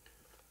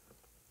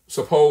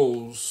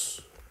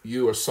 Suppose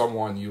you or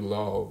someone you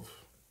love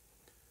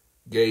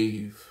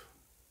gave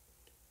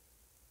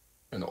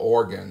an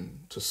organ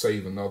to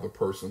save another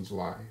person's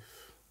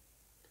life.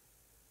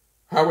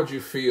 How would you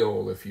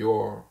feel if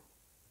your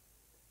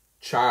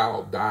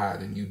child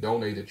died and you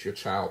donated your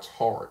child's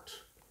heart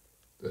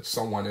that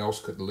someone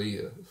else could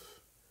live?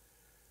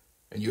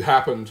 And you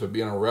happen to be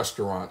in a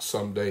restaurant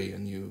someday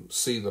and you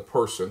see the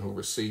person who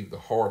received the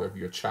heart of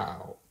your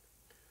child,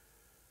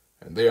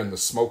 and they're in the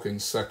smoking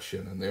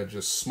section and they're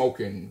just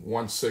smoking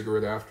one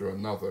cigarette after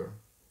another,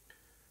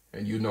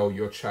 and you know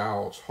your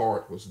child's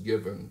heart was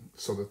given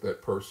so that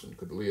that person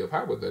could live.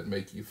 How would that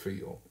make you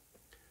feel?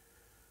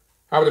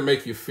 How would it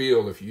make you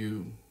feel if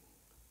you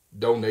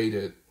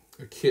donated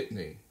a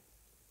kidney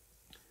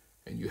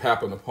and you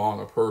happen upon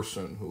a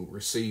person who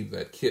received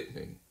that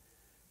kidney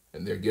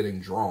and they're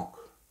getting drunk,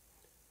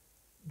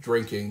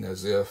 drinking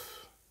as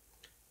if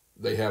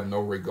they have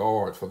no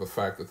regard for the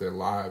fact that their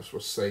lives were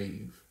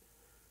saved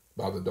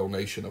by the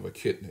donation of a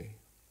kidney?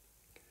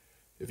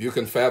 If you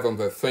can fathom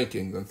that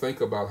thinking, then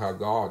think about how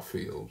God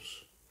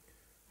feels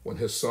when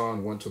his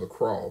son went to the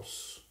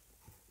cross,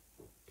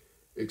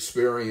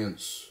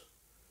 experienced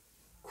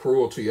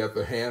cruelty at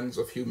the hands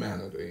of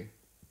humanity,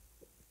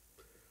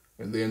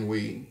 and then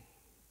we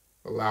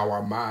allow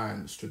our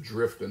minds to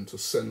drift into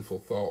sinful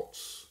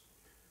thoughts.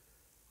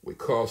 We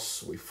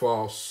cuss, we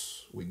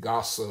fuss, we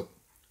gossip,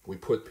 we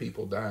put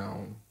people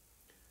down,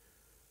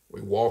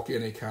 we walk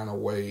any kind of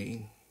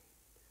way.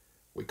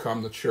 We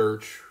come to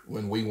church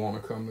when we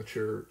want to come to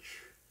church.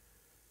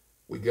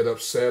 We get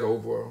upset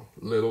over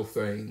little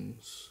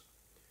things.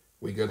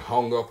 We get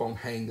hung up on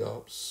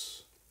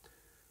hang-ups.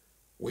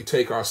 We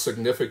take our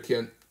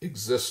significant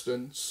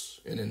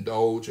existence and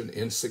indulge in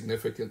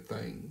insignificant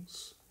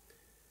things.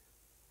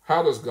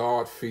 How does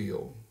God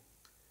feel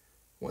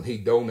when he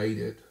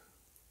donated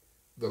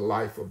the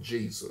life of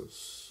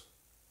Jesus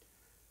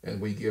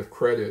and we give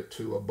credit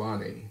to a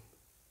bunny,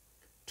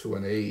 to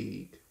an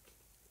egg?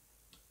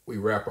 We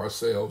wrap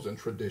ourselves in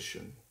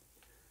tradition.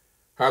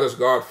 How does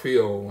God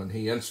feel when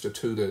he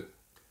instituted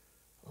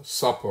a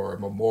supper, a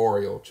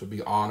memorial to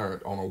be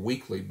honored on a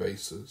weekly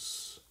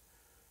basis,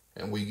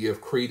 and we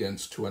give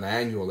credence to an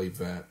annual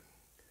event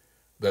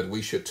that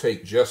we should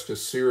take just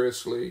as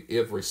seriously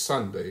every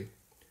Sunday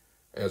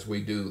as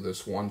we do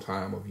this one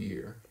time of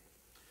year?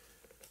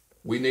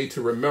 We need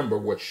to remember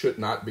what should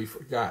not be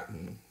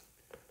forgotten,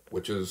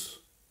 which is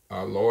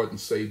our Lord and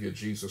Savior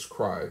Jesus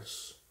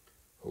Christ,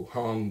 who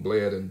hung,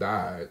 bled, and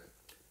died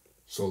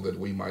so that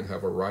we might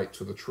have a right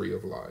to the tree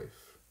of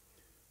life.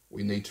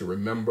 We need to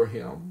remember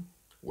him,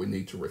 we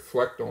need to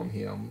reflect on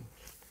him,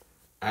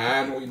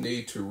 and we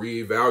need to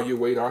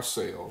reevaluate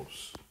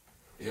ourselves.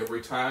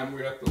 Every time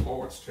we're at the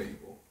Lord's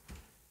table,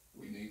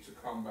 we need to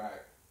come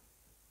back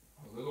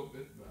a little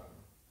bit better,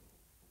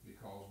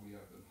 because we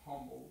have been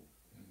humbled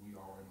and we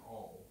are in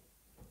awe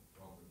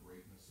of the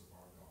greatness of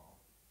our God.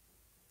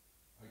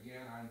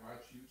 Again, I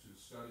invite you to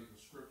study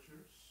the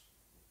scriptures.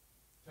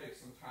 Take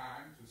some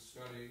time to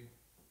study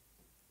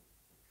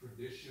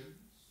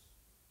traditions,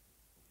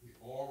 the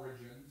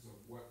origins of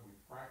what we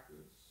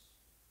practice.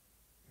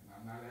 And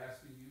I'm not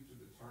asking you to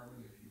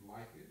determine if you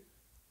like it.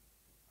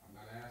 I'm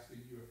not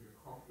asking you if you're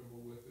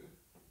comfortable with it.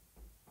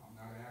 I'm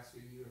not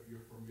asking you if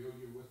you're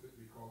familiar with it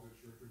because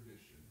it's your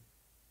tradition.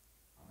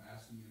 I'm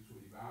asking you to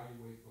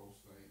evaluate those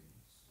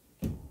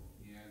things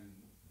in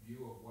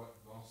view of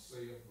what thus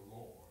saith the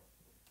Lord.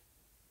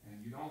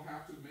 And you don't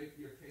have to make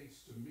your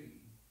case to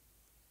me.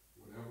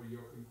 Whatever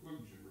your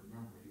conclusion,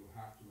 remember, you'll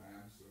have to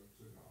answer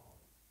to God.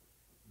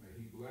 May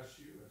he bless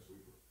you as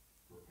we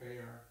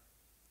prepare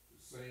to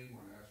sing. I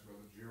want to ask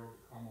Brother Gerald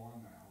to come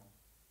on now.